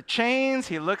looks at the chains.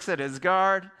 He looks at his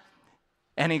guard.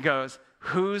 And he goes,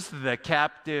 who's the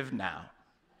captive now?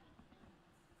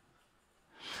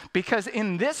 Because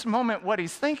in this moment, what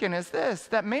he's thinking is this,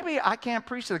 that maybe I can't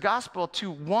preach the gospel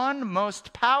to one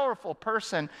most powerful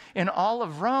person in all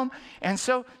of Rome. And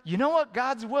so, you know what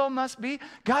God's will must be?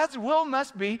 God's will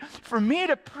must be for me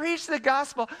to preach the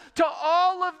gospel to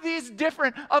all of these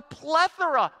different, a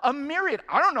plethora, a myriad,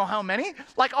 I don't know how many,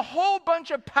 like a whole bunch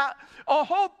of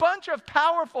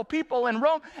powerful people in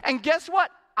Rome. And guess what?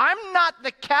 I'm not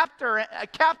the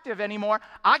captive anymore.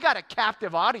 I got a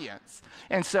captive audience.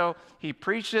 And so he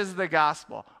preaches the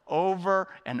gospel over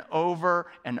and over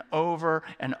and over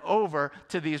and over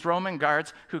to these Roman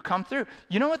guards who come through.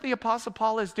 You know what the Apostle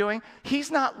Paul is doing?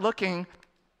 He's not looking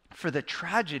for the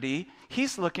tragedy.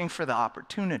 He's looking for the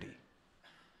opportunity.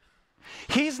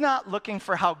 He's not looking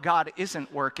for how God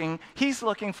isn't working. He's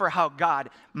looking for how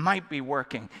God might be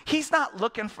working. He's not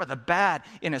looking for the bad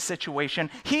in a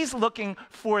situation. He's looking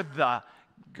for the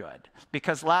good.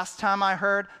 Because last time I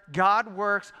heard, God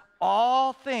works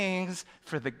all things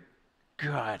for the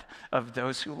good of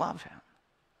those who love him.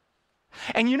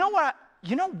 And you know what?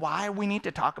 You know why we need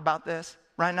to talk about this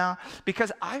right now?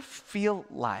 Because I feel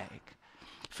like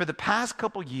for the past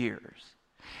couple years,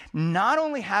 not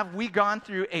only have we gone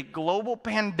through a global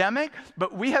pandemic,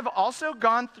 but we have also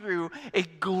gone through a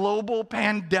global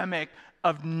pandemic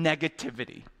of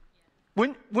negativity.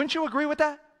 Wouldn't you agree with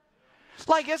that?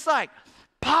 Like, it's like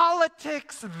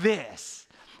politics this,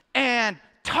 and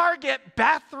Target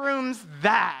bathrooms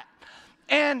that.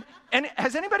 And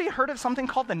has anybody heard of something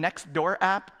called the Nextdoor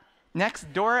app?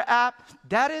 Nextdoor app,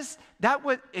 that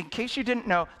was, in case you didn't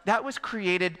know, that was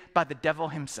created by the devil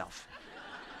himself.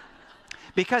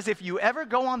 Because if you ever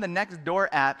go on the Nextdoor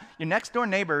app, your next door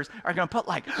neighbors are going to put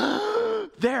like,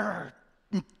 there are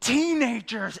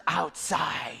teenagers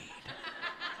outside.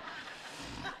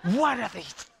 What are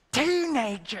these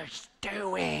teenagers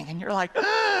doing? And you're like,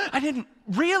 I didn't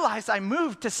realize I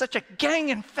moved to such a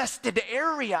gang-infested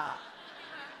area.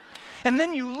 And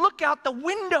then you look out the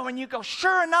window and you go,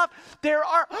 sure enough, there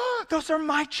are, those are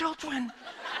my children.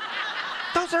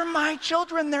 Those are my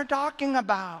children they're talking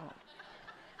about.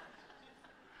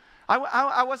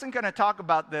 I wasn't going to talk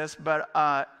about this, but,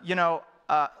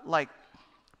 like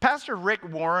Pastor Rick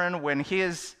Warren, when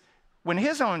his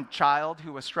own child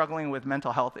who was struggling with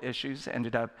mental health issues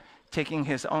ended up taking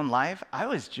his own life, I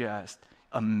was just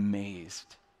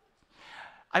amazed.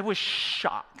 I was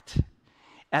shocked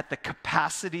at the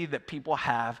capacity that people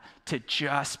have to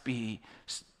just be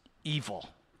evil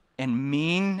and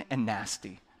mean and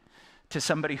nasty to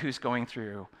somebody who's going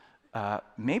through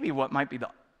maybe what might be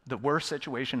the worst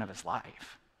situation of his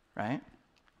life, right?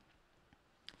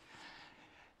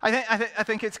 I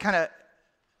think it's kind of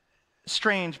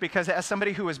strange because as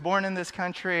somebody who was born in this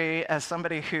country, as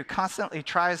somebody who constantly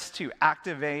tries to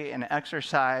activate and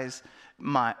exercise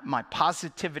my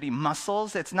positivity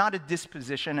muscles, it's not a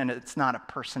disposition and it's not a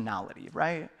personality,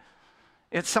 right?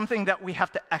 It's something that we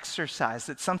have to exercise.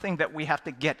 It's something that we have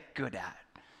to get good at.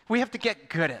 We have to get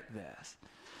good at this.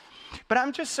 But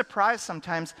I'm just surprised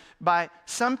sometimes by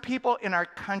some people in our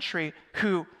country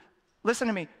who, listen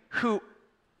to me, who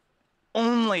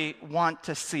only want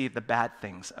to see the bad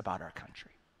things about our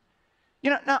country.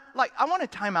 You know, now, like, I want to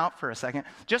time out for a second,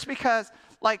 just because,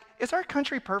 like, is our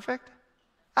country perfect?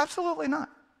 Absolutely not.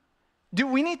 Do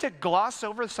we need to gloss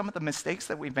over some of the mistakes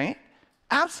that we've made?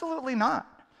 Absolutely not.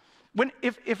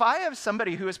 If I have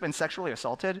somebody who has been sexually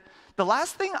assaulted, the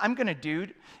last thing I'm going to do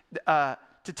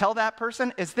to tell that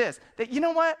person is this, that you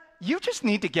know what? You just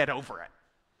need to get over it.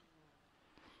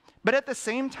 But at the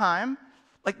same time,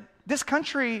 like, this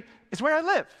country is where I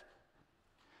live.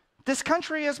 This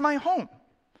country is my home.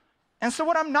 And so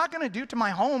what I'm not going to do to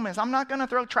my home is I'm not going to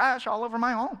throw trash all over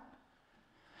my home.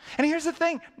 And here's the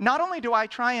thing, not only do I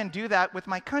try and do that with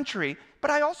my country, but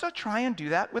I also try and do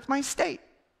that with my state.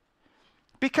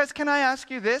 Because can I ask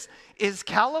you this, is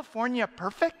California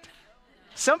perfect?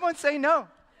 Someone say no.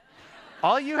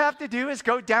 All you have to do is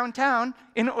go downtown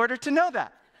in order to know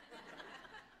that.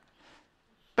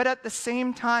 But at the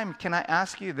same time, can I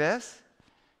ask you this?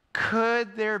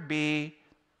 Could there be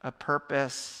a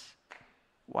purpose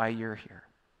why you're here?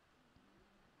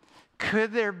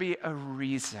 Could there be a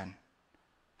reason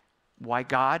why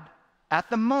God, at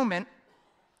the moment,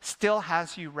 still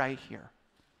has you right here?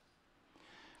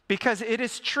 Because it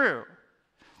is true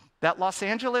that Los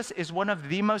Angeles is one of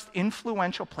the most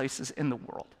influential places in the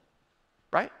world,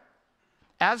 right?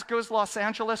 As goes Los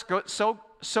Angeles,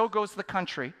 so goes the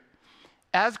country.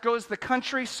 As goes the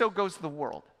country, so goes the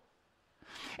world.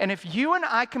 And if you and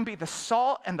I can be the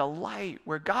salt and the light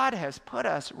where God has put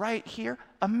us right here,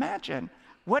 imagine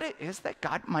what it is that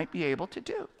God might be able to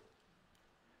do.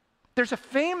 There's a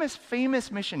famous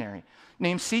missionary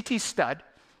named C.T. Studd,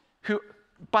 who,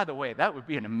 by the way, that would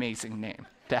be an amazing name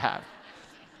to have.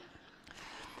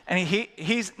 And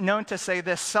he's known to say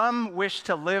this, some wish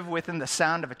to live within the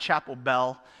sound of a chapel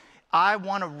bell. I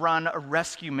want to run a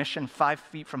rescue mission 5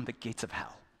 feet from the gates of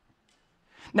hell.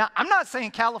 Now, I'm not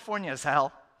saying California is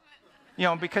hell, you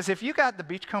know, because if you got the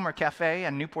Beachcomber Cafe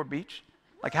in Newport Beach,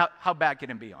 like how bad can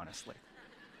it be, honestly?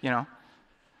 You know?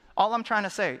 All I'm trying to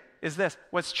say is this.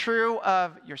 What's true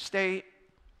of your state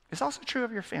is also true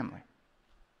of your family.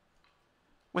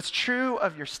 What's true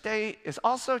of your state is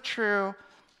also true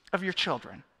of your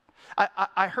children.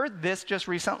 I heard this just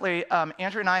recently.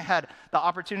 Andrew and I had the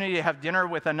opportunity to have dinner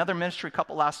with another ministry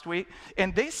couple last week,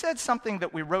 and they said something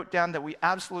that we wrote down that we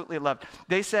absolutely loved.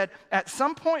 They said, at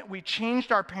some point we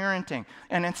changed our parenting,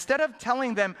 and instead of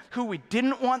telling them who we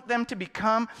didn't want them to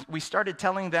become, we started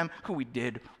telling them who we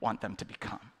did want them to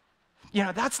become. You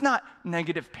know, that's not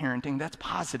negative parenting, that's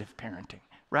positive parenting.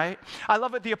 Right? I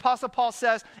love what the Apostle Paul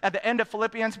says at the end of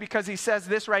Philippians, because he says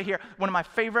this right here, one of my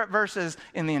favorite verses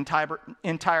in the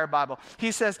entire Bible.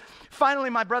 He says, finally,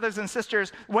 my brothers and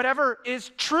sisters, whatever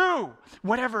is true,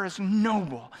 whatever is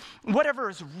noble, whatever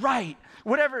is right,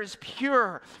 whatever is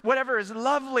pure, whatever is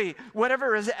lovely,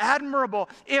 whatever is admirable,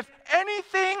 if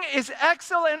anything is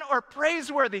excellent or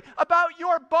praiseworthy about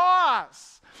your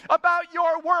boss, about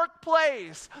your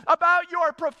workplace, about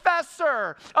your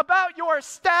professor, about your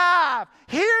staff,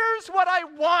 here's what I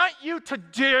want you to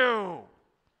do.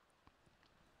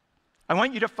 I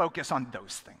want you to focus on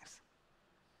those things.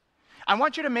 I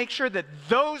want you to make sure that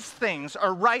those things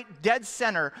are right dead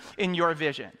center in your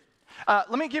vision.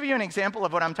 Let me give you an example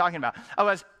of what I'm talking about. I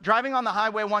was driving on the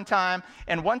highway one time,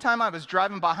 and one time I was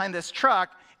driving behind this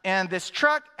truck, and this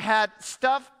truck had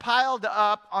stuff piled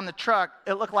up on the truck.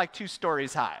 It looked like 2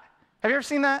 stories high. Have you ever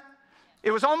seen that?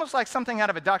 It was almost like something out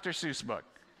of a Dr. Seuss book.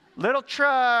 Little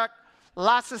truck,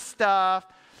 lots of stuff.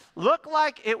 Looked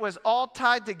like it was all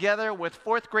tied together with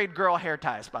 4th grade girl hair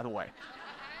ties, by the way.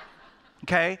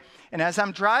 Okay? And as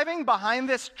I'm driving behind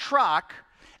this truck,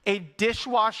 a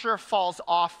dishwasher falls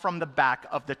off from the back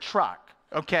of the truck.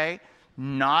 Okay?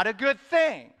 Not a good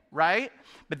thing, right?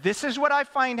 But this is what I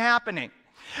find happening.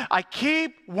 I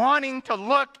keep wanting to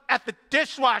look at the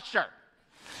dishwasher.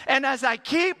 And as I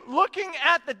keep looking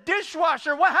at the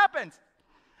dishwasher, what happens?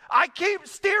 I keep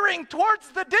steering towards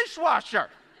the dishwasher.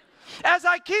 As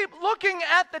I keep looking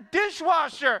at the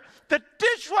dishwasher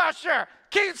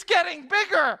keeps getting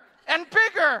bigger and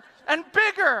bigger and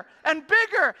bigger and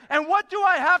bigger. And what do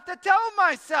I have to tell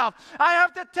myself? I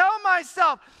have to tell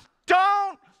myself,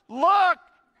 don't look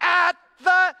at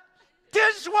the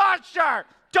dishwasher.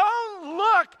 Don't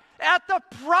look at the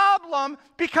problem,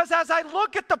 because as I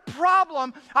look at the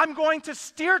problem, I'm going to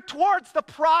steer towards the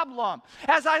problem.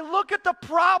 As I look at the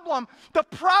problem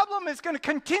is going to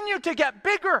continue to get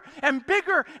bigger and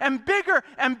bigger and bigger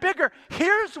and bigger.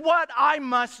 Here's what I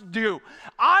must do.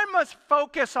 I must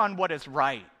focus on what is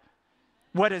right,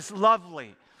 what is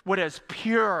lovely, what is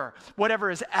pure, whatever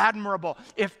is admirable.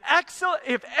 If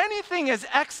anything is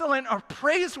excellent or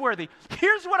praiseworthy,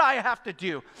 here's what I have to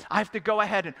do. I have to go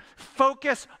ahead and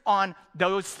focus on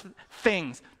those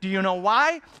things. Do you know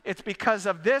why? It's because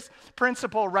of this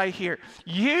principle right here.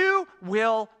 You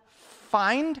will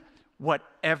find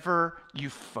whatever you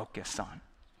focus on.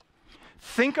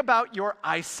 Think about your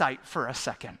eyesight for a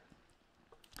second.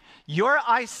 Your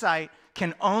eyesight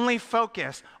can only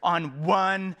focus on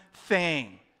one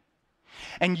thing.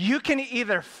 And you can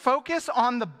either focus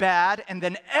on the bad, and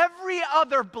then every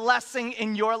other blessing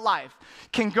in your life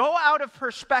can go out of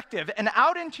perspective and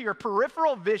out into your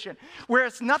peripheral vision, where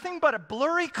it's nothing but a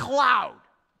blurry cloud,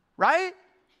 right?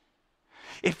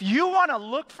 If you want to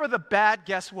look for the bad,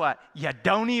 guess what? You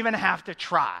don't even have to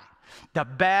try. The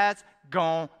bad's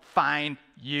gonna find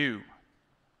you.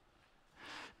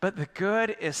 But the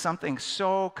good is something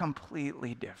so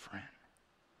completely different,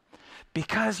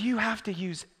 because you have to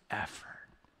use effort.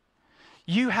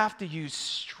 You have to use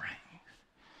strength.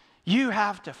 You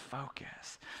have to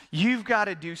focus. You've got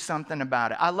to do something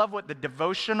about it. I love what the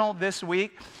devotional this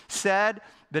week said.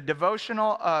 The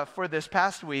devotional for this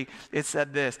past week, it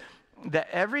said this, that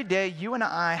every day you and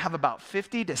I have about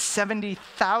 50 to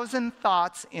 70,000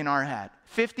 thoughts in our head.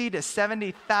 50 to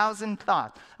 70,000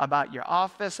 thoughts about your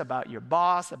office, about your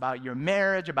boss, about your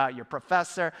marriage, about your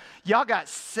professor. Y'all got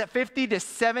 50 to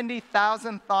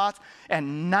 70,000 thoughts,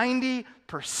 and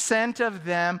 90% of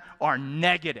them are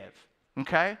negative,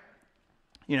 okay?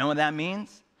 You know what that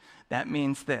means? That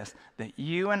means this, that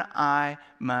you and I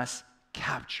must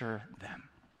capture them.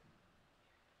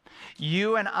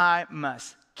 You and I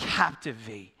must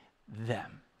captivate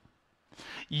them.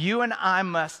 You and I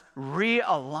must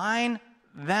realign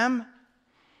them,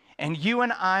 and you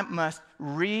and I must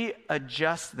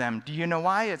readjust them. Do you know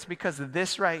why? It's because of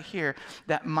this right here,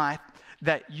 that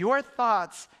that your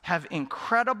thoughts have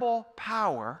incredible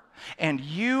power, and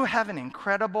you have an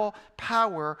incredible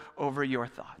power over your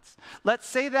thoughts. Let's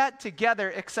say that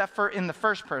together, except for in the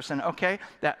first person, okay?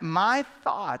 That my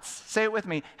thoughts, say it with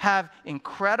me, have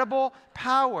incredible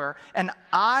power, and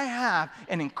I have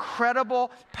an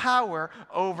incredible power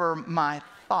over my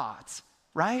thoughts,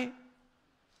 right?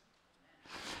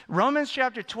 Romans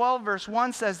chapter 12, verse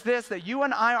 1 says this, that you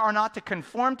and I are not to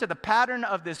conform to the pattern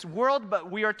of this world,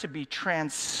 but we are to be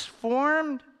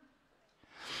transformed.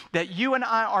 That you and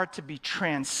I are to be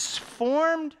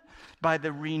transformed by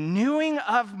the renewing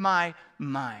of my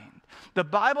mind. The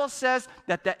Bible says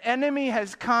that the enemy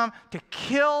has come to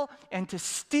kill and to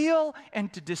steal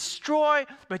and to destroy,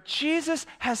 but Jesus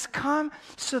has come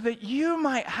so that you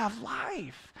might have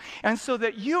life, and so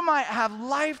that you might have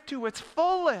life to its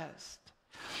fullest.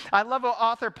 I love what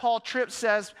author Paul Tripp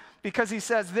says, because he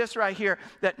says this right here,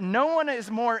 that no one is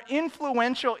more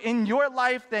influential in your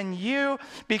life than you,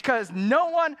 because no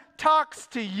one talks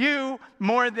to you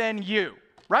more than you,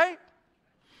 right?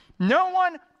 No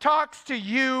one talks to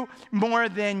you more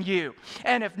than you.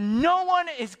 And if no one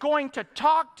is going to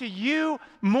talk to you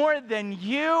more than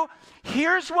you,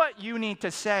 here's what you need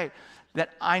to say,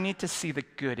 that I need to see the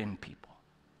good in people.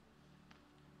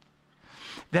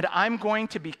 That I'm going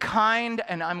to be kind,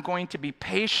 and I'm going to be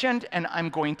patient, and I'm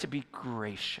going to be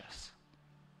gracious.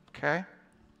 Okay?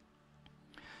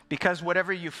 Because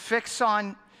whatever you fix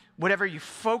on, whatever you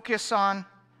focus on,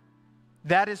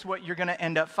 that is what you're going to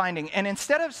end up finding. And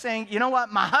instead of saying, you know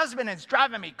what, my husband is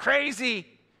driving me crazy.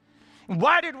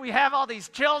 Why did we have all these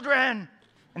children?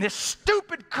 And this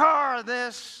stupid car,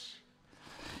 this.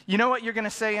 You know what you're going to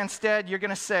say instead? You're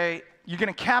going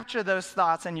to capture those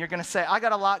thoughts, and you're going to say, I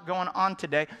got a lot going on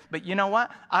today, but you know what?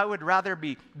 I would rather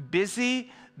be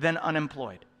busy than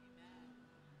unemployed.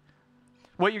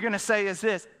 What you're going to say is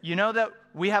this, you know that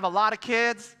we have a lot of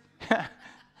kids,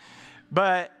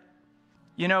 but,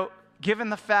 you know,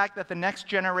 given the fact that the next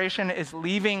generation is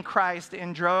leaving Christ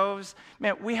in droves,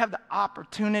 man, we have the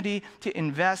opportunity to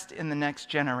invest in the next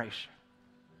generation.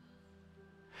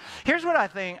 Here's what I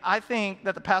think. I think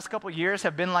that the past couple years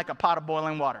have been like a pot of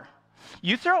boiling water.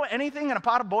 You throw anything in a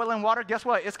pot of boiling water, guess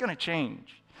what? It's going to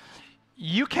change.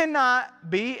 You cannot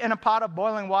be in a pot of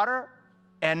boiling water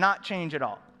and not change at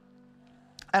all.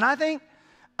 And I think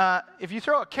if you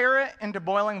throw a carrot into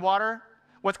boiling water,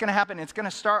 what's going to happen? It's going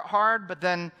to start hard, but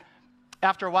then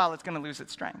after a while, it's going to lose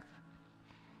its strength.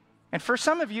 And for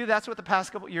some of you, that's what the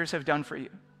past couple years have done for you.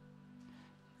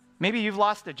 Maybe you've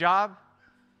lost a job.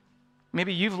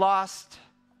 Maybe you've lost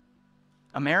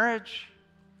a marriage.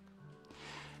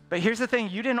 But here's the thing,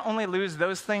 you didn't only lose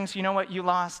those things. You know what you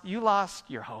lost? You lost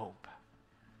your hope.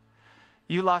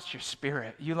 You lost your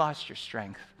spirit. You lost your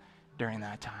strength during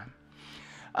that time.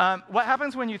 What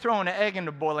happens when you throw an egg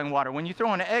into boiling water? When you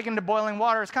throw an egg into boiling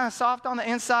water, it's kind of soft on the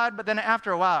inside, but then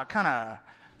after a while, it kind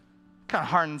of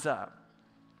hardens up.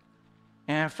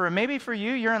 And maybe for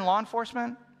you, you're in law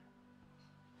enforcement.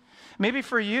 Maybe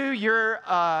for you,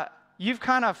 you've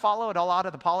kind of followed a lot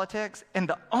of the politics, and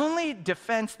the only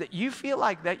defense that you feel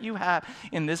like that you have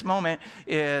in this moment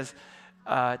is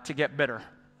to get bitter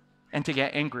and to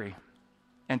get angry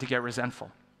and to get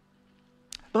resentful.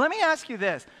 But let me ask you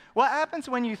this. What happens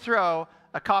when you throw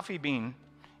a coffee bean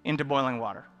into boiling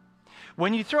water?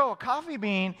 When you throw a coffee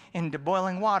bean into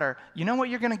boiling water, you know what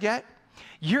you're going to get?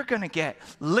 You're going to get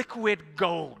liquid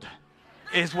gold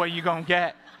is what you're going to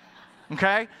get,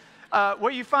 okay?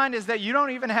 What you find is that you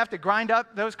don't even have to grind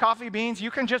up those coffee beans. You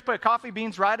can just put coffee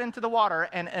beans right into the water,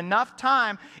 and enough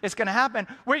time is going to happen.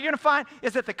 What you're going to find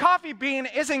is that the coffee bean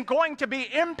isn't going to be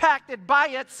impacted by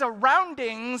its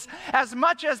surroundings as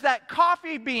much as that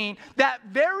coffee bean, that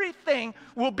very thing,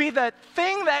 will be the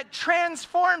thing that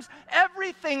transforms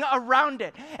everything around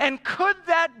it. And could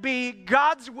that be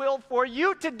God's will for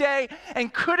you today?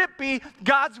 And could it be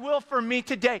God's will for me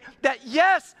today? That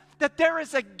yes, that there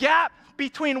is a gap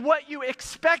between what you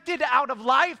expected out of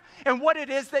life and what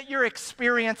it is that you're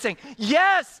experiencing.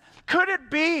 Yes, could it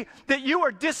be that you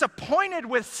are disappointed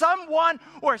with someone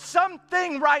or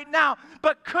something right now?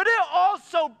 But could it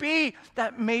also be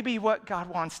that maybe what God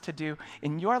wants to do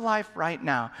in your life right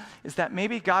now is that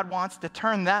maybe God wants to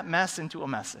turn that mess into a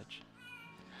message?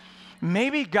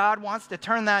 Maybe God wants to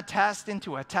turn that test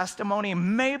into a testimony.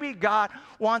 Maybe God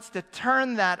wants to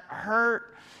turn that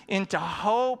hurt into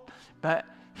hope. But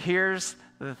here's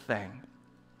the thing.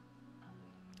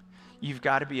 You've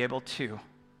got to be able to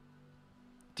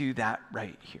do that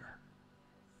right here.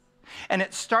 And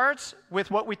it starts with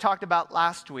what we talked about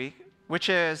last week, which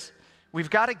is we've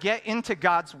got to get into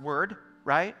God's word,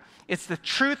 right? It's the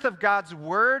truth of God's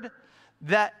word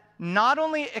that not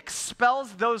only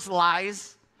expels those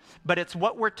lies, but it's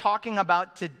what we're talking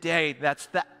about today. That's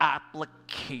the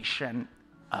application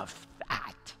of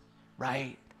that,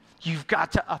 right? You've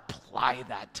got to apply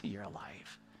that to your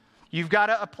life. You've got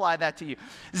to apply that to you.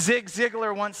 Zig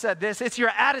Ziglar once said this, it's your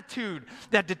attitude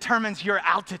that determines your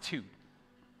altitude.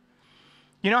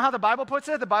 You know how the Bible puts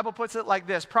it? The Bible puts it like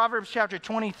this. Proverbs chapter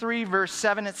 23, verse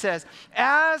 7, it says,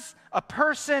 as a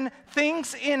person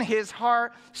thinks in his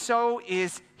heart, so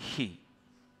is he.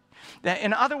 That,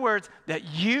 in other words, that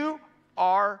you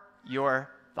are your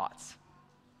thoughts.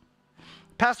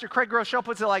 Pastor Craig Groeschel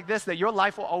puts it like this, that your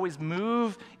life will always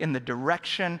move in the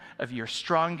direction of your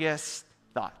strongest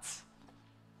thoughts.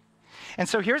 And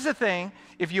so here's the thing,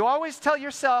 if you always tell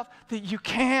yourself that you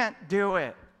can't do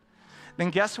it, then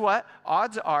guess what?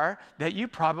 Odds are that you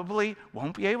probably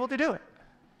won't be able to do it.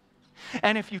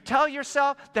 And if you tell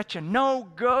yourself that you're no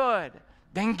good,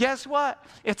 then guess what?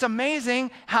 It's amazing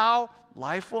how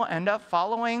life will end up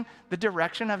following the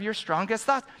direction of your strongest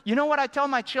thoughts. You know what I tell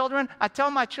my children? I tell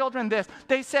my children this.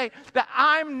 They say that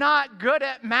I'm not good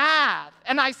at math.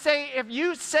 And I say, if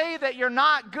you say that you're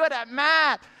not good at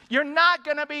math, you're not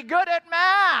going to be good at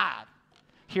math.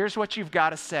 Here's what you've got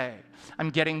to say. I'm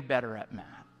getting better at math.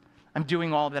 I'm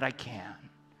doing all that I can.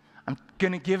 I'm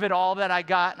going to give it all that I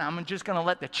got, and I'm just going to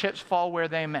let the chips fall where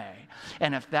they may.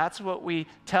 And if that's what we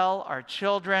tell our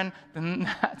children, then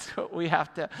that's what we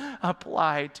have to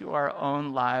apply to our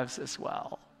own lives as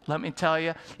well. Let me tell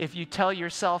you, if you tell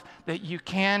yourself that you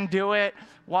can do it,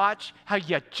 watch how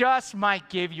you just might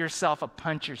give yourself a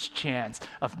puncher's chance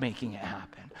of making it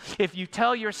happen. If you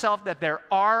tell yourself that there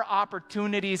are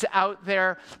opportunities out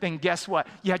there, then guess what?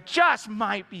 You just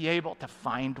might be able to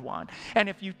find one. And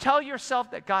if you tell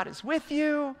yourself that God is with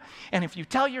you, and if you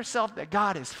tell yourself that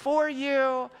God is for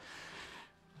you,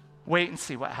 wait and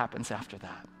see what happens after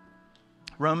that.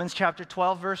 Romans chapter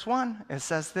 12, verse 1, it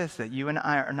says this, that you and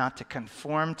I are not to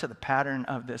conform to the pattern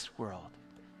of this world,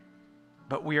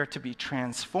 but we are to be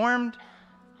transformed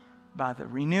by the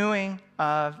renewing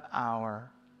of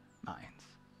our minds.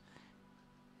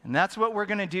 And that's what we're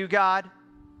going to do, God.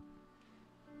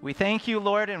 We thank you,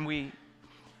 Lord, and we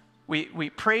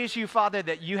praise you, Father,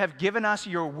 that you have given us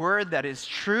your word that is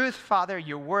truth, Father,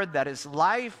 your word that is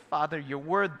life, Father, your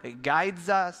word that guides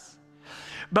us.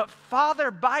 But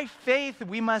Father, by faith,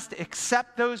 we must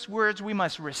accept those words, we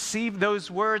must receive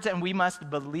those words, and we must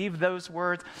believe those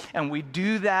words. And we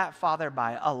do that, Father,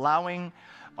 by allowing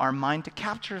our mind to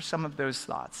capture some of those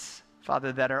thoughts,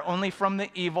 Father, that are only from the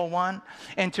evil one,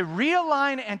 and to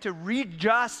realign and to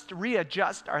readjust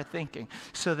our thinking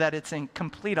so that it's in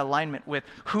complete alignment with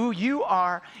who you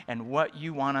are and what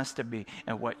you want us to be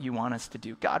and what you want us to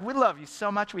do. God, we love you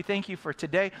so much. We thank you for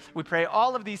today. We pray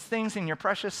all of these things in your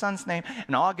precious Son's name,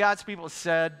 and all God's people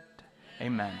said,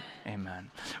 amen.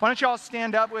 Amen. Why don't you all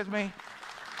stand up with me?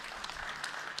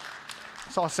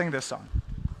 So I'll sing this song.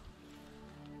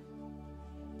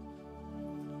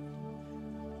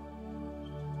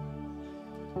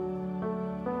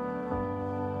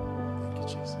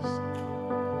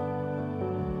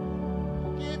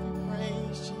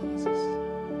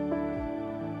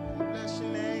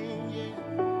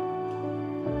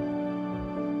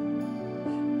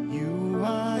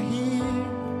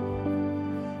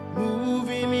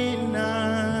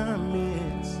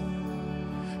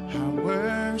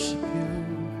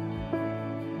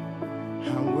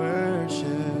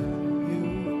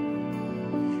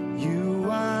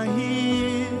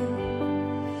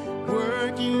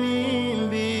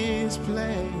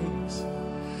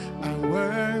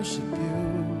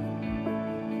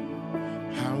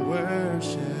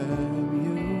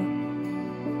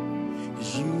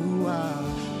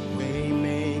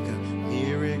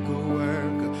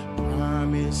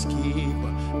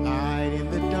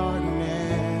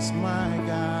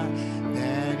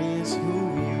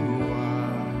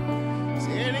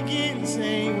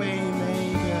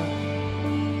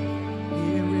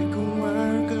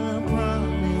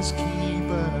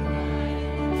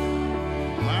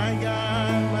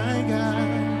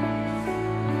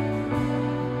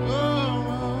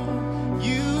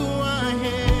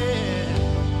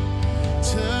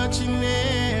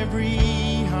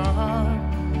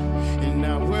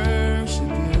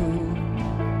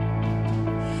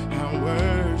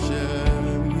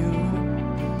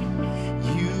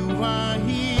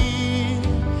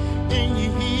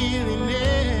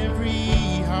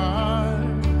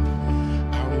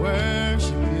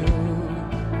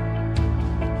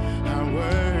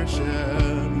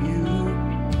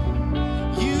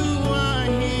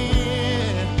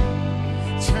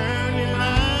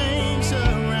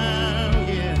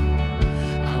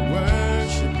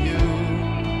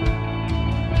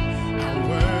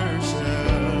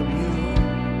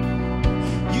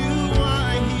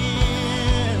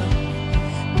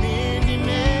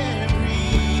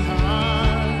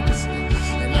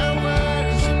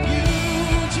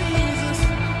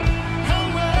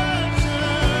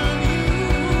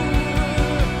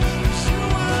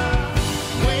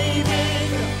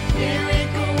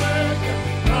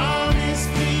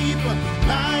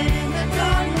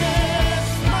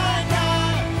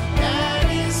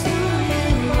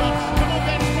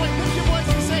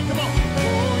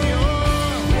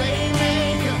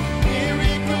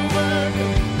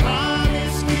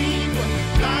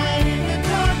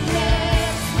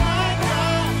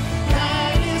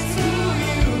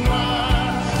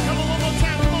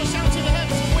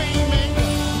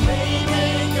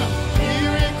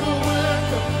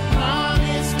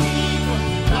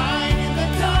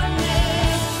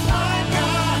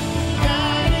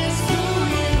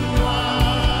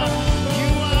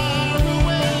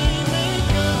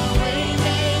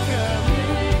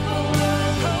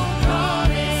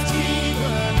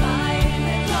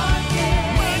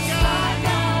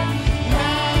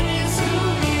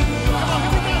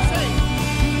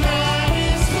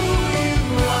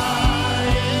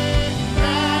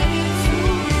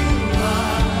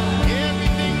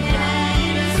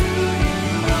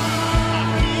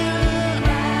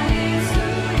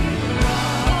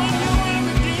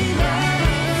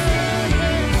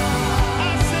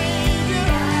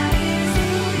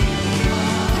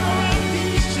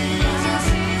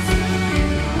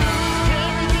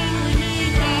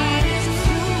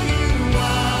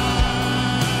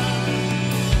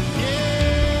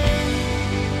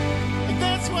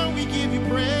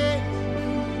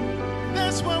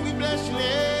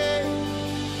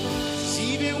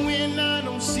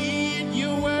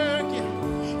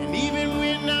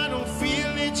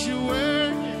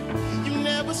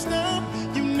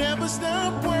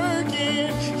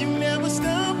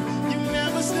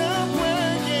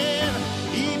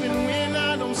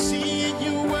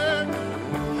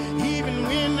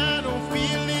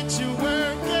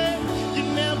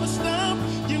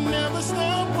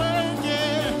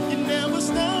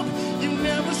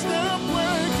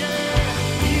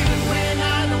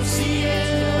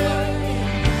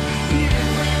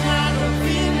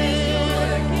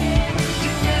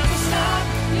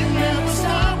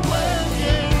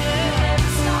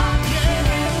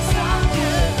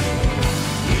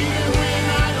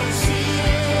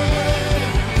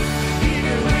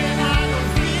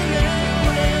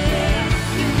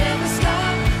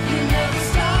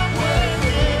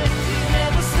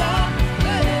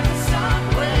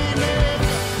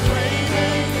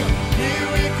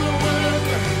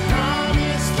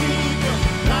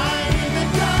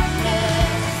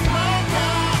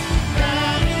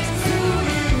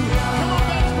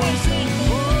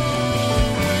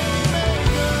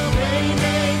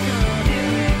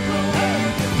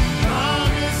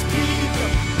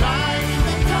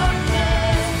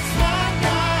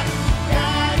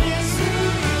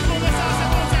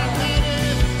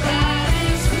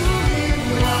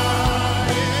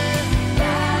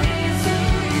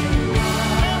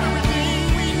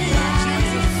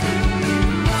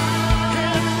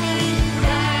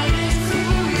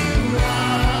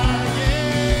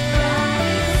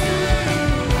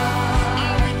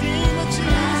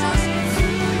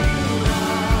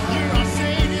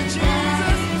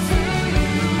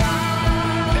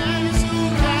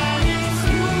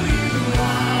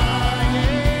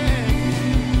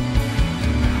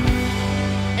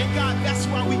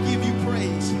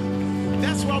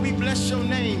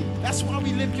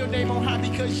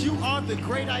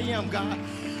 great I am, God.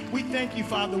 We thank you,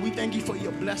 Father. We thank you for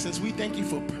your blessings. We thank you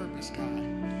for purpose,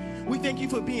 God. We thank you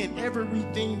for being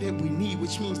everything that we need,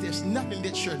 which means there's nothing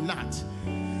that you're not.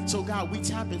 So, God, we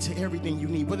tap into everything you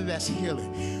need, whether that's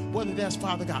healing, whether that's,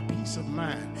 Father God, peace of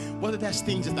mind, whether that's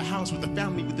things at the house, with the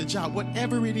family, with the job,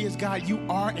 whatever it is, God, you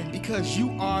are, and because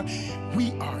you are,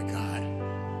 we are, God.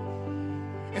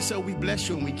 And so we bless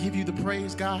you and we give you the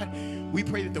praise, God. We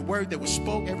pray that the word that was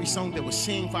spoke, every song that was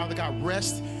sing, Father God,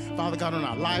 rest, Father God, on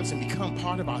our lives and become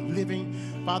part of our living.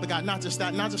 Father God, not just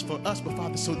that, not just for us, but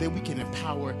Father, so that we can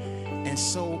empower and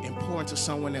so important to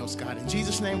someone else, God. In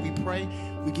Jesus' name we pray.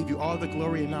 We give you all the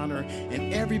glory and honor.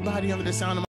 And everybody under the sound of my